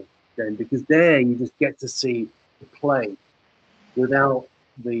 0-0 game, because there you just get to see the play without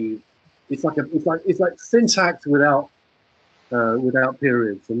the. It's like syntax without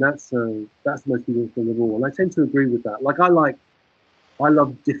periods, and that's the most beautiful thing of all. And I tend to agree with that. I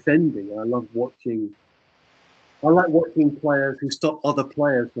love defending. I like watching players who stop other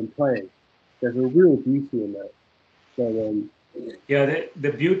players from playing. There's a real beauty in that. So yeah,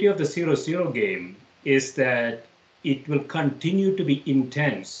 the beauty of the 0-0 game is that it will continue to be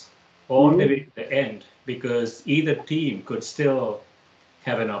intense all the way to the end, because either team could still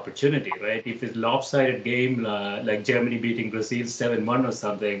have an opportunity, right? If it's lopsided game like Germany beating Brazil 7-1 or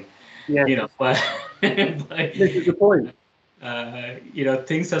something, but this is the point.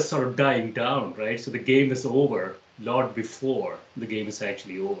 Things are sort of dying down, right? So the game is over long before the game is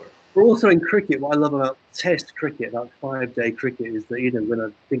actually over. But also in cricket, what I love about Test cricket, about 5-day cricket, is that when I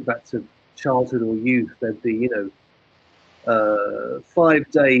think back to childhood or youth, there'd be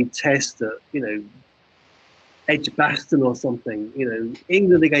 5-day Test at Edgbaston or something.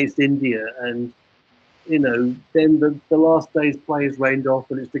 England against India, and then the last day's play is rained off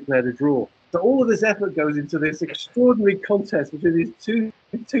and it's declared a draw. So all of this effort goes into this extraordinary contest between these two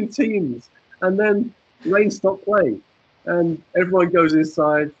teams, and then rain stop play, and everyone goes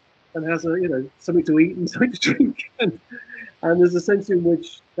inside and has something to eat and something to drink, and there's a sense in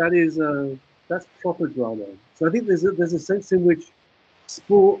which that's proper drama. So I think there's a sense in which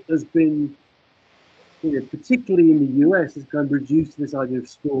sport has been, particularly in the US, has kind of reduced to this idea of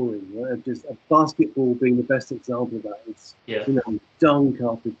scoring, right? Just a basketball being the best example of that. It's dunk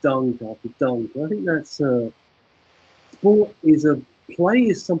after dunk after dunk. I think that's sport play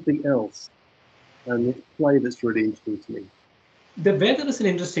is something else, and it's play that's really interesting to me. The weather is an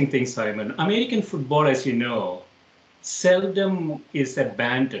interesting thing, Simon. American football, as you know, seldom is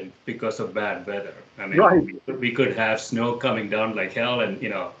abandoned because of bad weather. I mean, right. we could have snow coming down like hell, and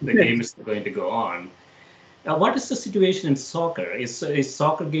the game is going to go on. What is the situation in soccer? Is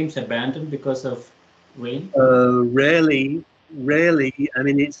soccer games abandoned because of rain? Rarely. I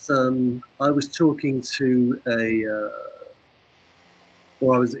mean, it's. I was talking to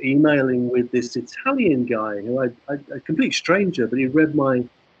I was emailing with this Italian guy who a complete stranger, but he read my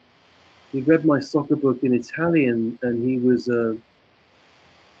soccer book in Italian, and he was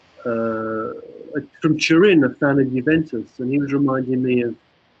from Turin, a fan of Juventus, and he was reminding me of.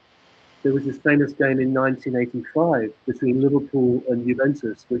 There was this famous game in 1985 between Liverpool and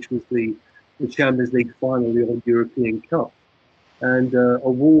Juventus, which was the Champions League final, the European Cup. And a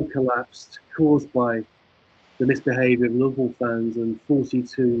wall collapsed caused by the misbehavior of Liverpool fans, and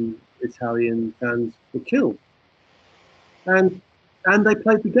 42 Italian fans were killed. And they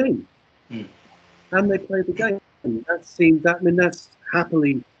played the game. And they played the game. That's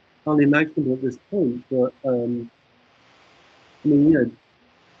happily unimaginable at this point. But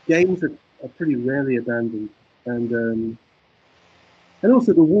games are pretty rarely abandoned, and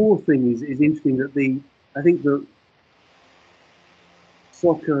also the war thing is interesting. That I think that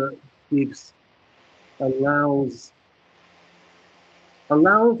soccer allows a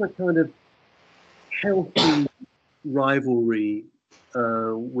kind of healthy rivalry,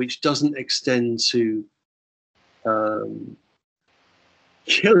 which doesn't extend to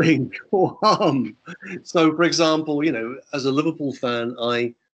killing or harm. So, for example, as a Liverpool fan,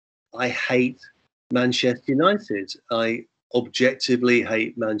 I hate Manchester United. I objectively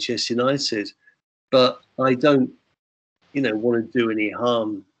hate Manchester United, but I don't, want to do any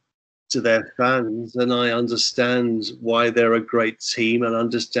harm to their fans. And I understand why they're a great team and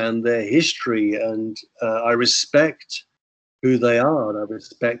understand their history. And I respect who they are and I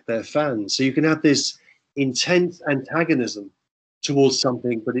respect their fans. So you can have this intense antagonism towards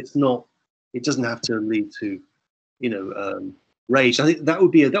something, but it doesn't have to lead to, rage. I think that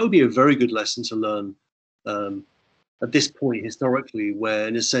would be a very good lesson to learn at this point historically, where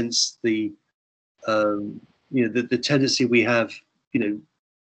in a sense the the tendency we have,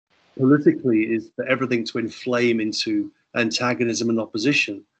 politically, is for everything to inflame into antagonism and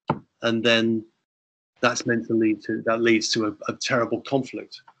opposition, and then that leads to a terrible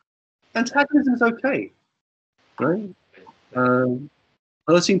conflict. Antagonism is okay, right?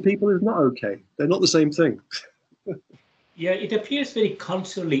 Hurting people is not okay. They're not the same thing. Yeah, it appears very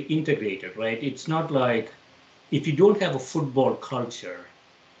culturally integrated, right? It's not like if you don't have a football culture,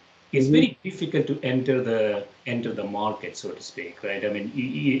 it's very difficult to enter the market, so to speak, right? I mean,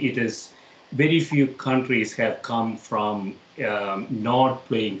 it is very few countries have come from not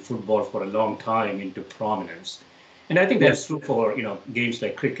playing football for a long time into prominence, and I think that's true for games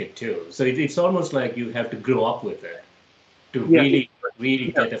like cricket too. So it's almost like you have to grow up with it to really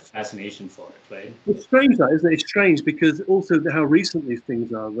get a fascination for it, right? It's strange, that isn't it? It's strange because also how recent these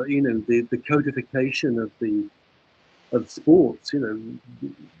things are. That the codification of sports.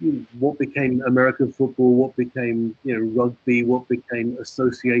 What became American football, what became rugby, what became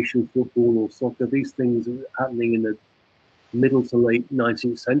association football or soccer. These things are happening in the middle to late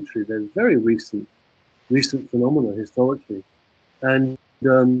 19th century. They're very recent phenomena historically, and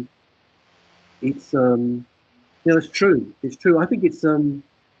it's it's true. It's true. I think it's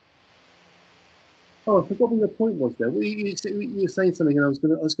Oh, I forgot what your point was there. You were saying something, and I was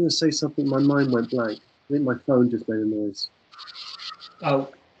going to say something. My mind went blank. I think my phone just made a noise.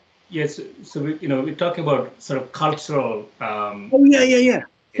 Yes. So we're talking about sort of cultural. Oh yeah.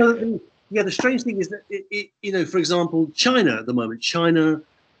 So the strange thing is that for example, China at the moment. China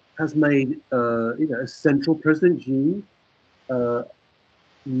has made a central president Xi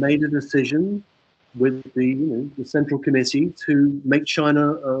made a decision with the central committee to make China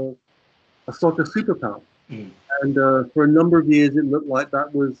a soccer superpower. And for a number of years, it looked like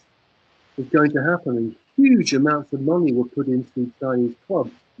that was going to happen. And huge amounts of money were put into Chinese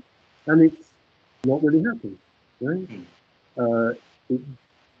clubs, and it's not really happened. Right?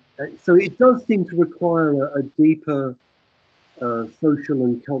 So it does seem to require a deeper social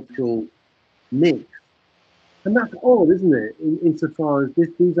and cultural mix, and that's odd, isn't it? Insofar as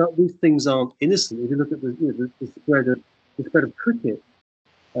these things aren't innocent. If you look at the spread of cricket.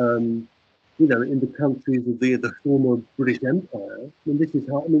 In the countries of the former British Empire. I mean, this is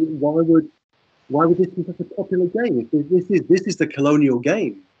how. I mean, why would this be such a popular game? This is the colonial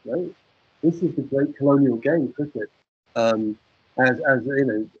game, right? This is the great colonial game, cricket. As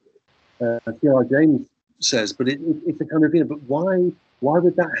C.R. James says, but it's a kind of But why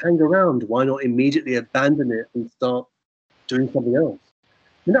would that hang around? Why not immediately abandon it and start doing something else?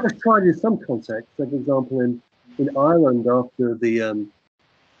 And that was tried in some contexts. So, for example, in Ireland after the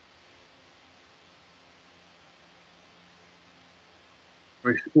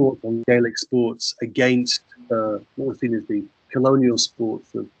sports on Gaelic sports against what was seen as the colonial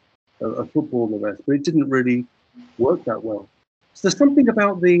sports of football and the rest, but it didn't really work that well. So there's something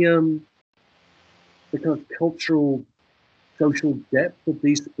about the kind of cultural, social depth of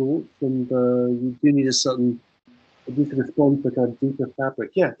these sports, and you do need to respond to a kind of deeper fabric.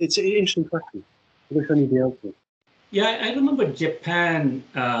 Yeah, it's an interesting question. I wish I knew the answer. Yeah, I remember Japan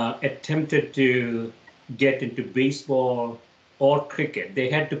attempted to get into baseball or cricket. They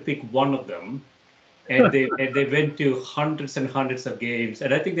had to pick one of them, and they went to hundreds and hundreds of games,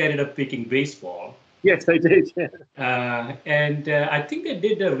 and I think they ended up picking baseball. Yes, they did. Yeah. And I think they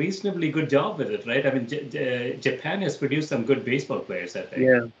did a reasonably good job with it, right? I mean, Japan has produced some good baseball players, I think.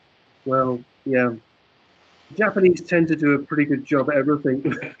 Yeah. Well, yeah. Japanese tend to do a pretty good job at everything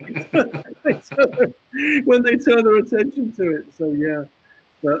when they turn their attention to it. So yeah.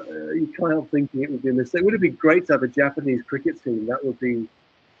 But you can't help thinking it would be a mistake. Would it be great to have a Japanese cricket team? That would be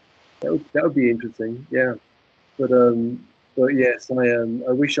interesting. Yeah, but yes,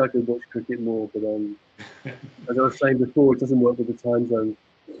 I wish I could watch cricket more. But as I was saying before, it doesn't work with the time zone.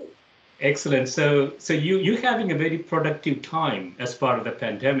 Excellent. So you're having a very productive time as part of the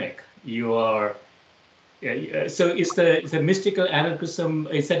pandemic. You are. So is the mystical anarchism,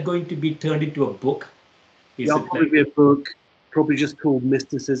 is that going to be turned into a book? Yeah, it'll probably be a book. Probably just called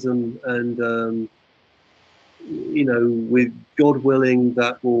Mysticism, and with God willing,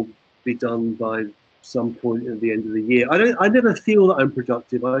 that will be done by some point at the end of the year. I never feel that I'm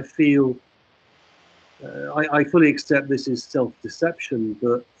productive. I feel I fully accept this is self-deception,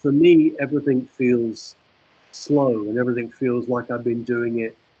 but for me, everything feels slow, and everything feels like I've been doing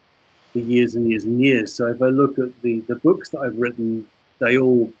it for years and years and years. So if I look at the books that I've written, they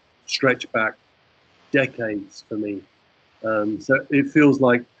all stretch back decades for me. So it feels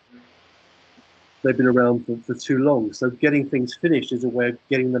like they've been around for too long. So getting things finished is a way of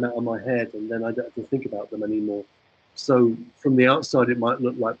getting them out of my head, and then I don't have to think about them anymore. So from the outside, it might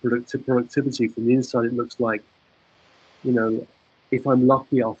look like productivity. From the inside, it looks like, if I'm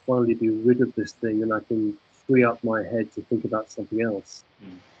lucky, I'll finally be rid of this thing and I can free up my head to think about something else.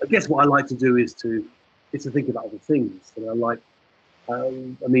 I guess what I like to do is to think about other things. And I like,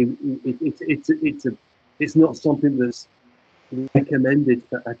 it's not something that's recommended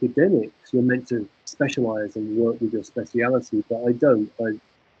for academics. You're meant to specialize and work with your speciality, but I don't. I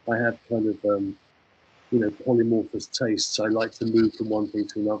have kind of, polymorphous tastes. I like to move from one thing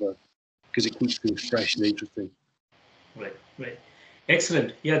to another because it keeps things fresh and interesting. Right.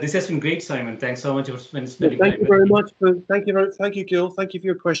 Excellent. Yeah, this has been great, Simon. Thanks so much for spending time. Thank you very much. Thank you, Gil. Thank you for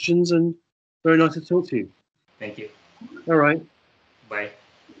your questions, and very nice to talk to you. Thank you. All right. Bye.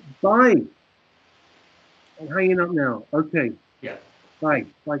 I'm hanging up now. Okay. Yeah. Bye,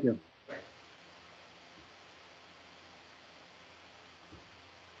 Gil. Bye.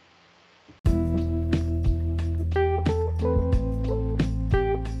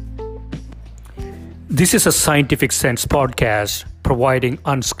 This is a Scientific Sense podcast providing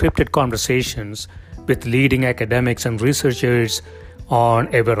unscripted conversations with leading academics and researchers on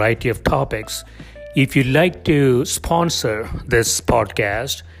a variety of topics. If you'd like to sponsor this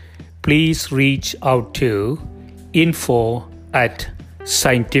podcast, please reach out to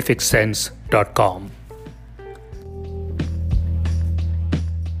info@scientificsense.com.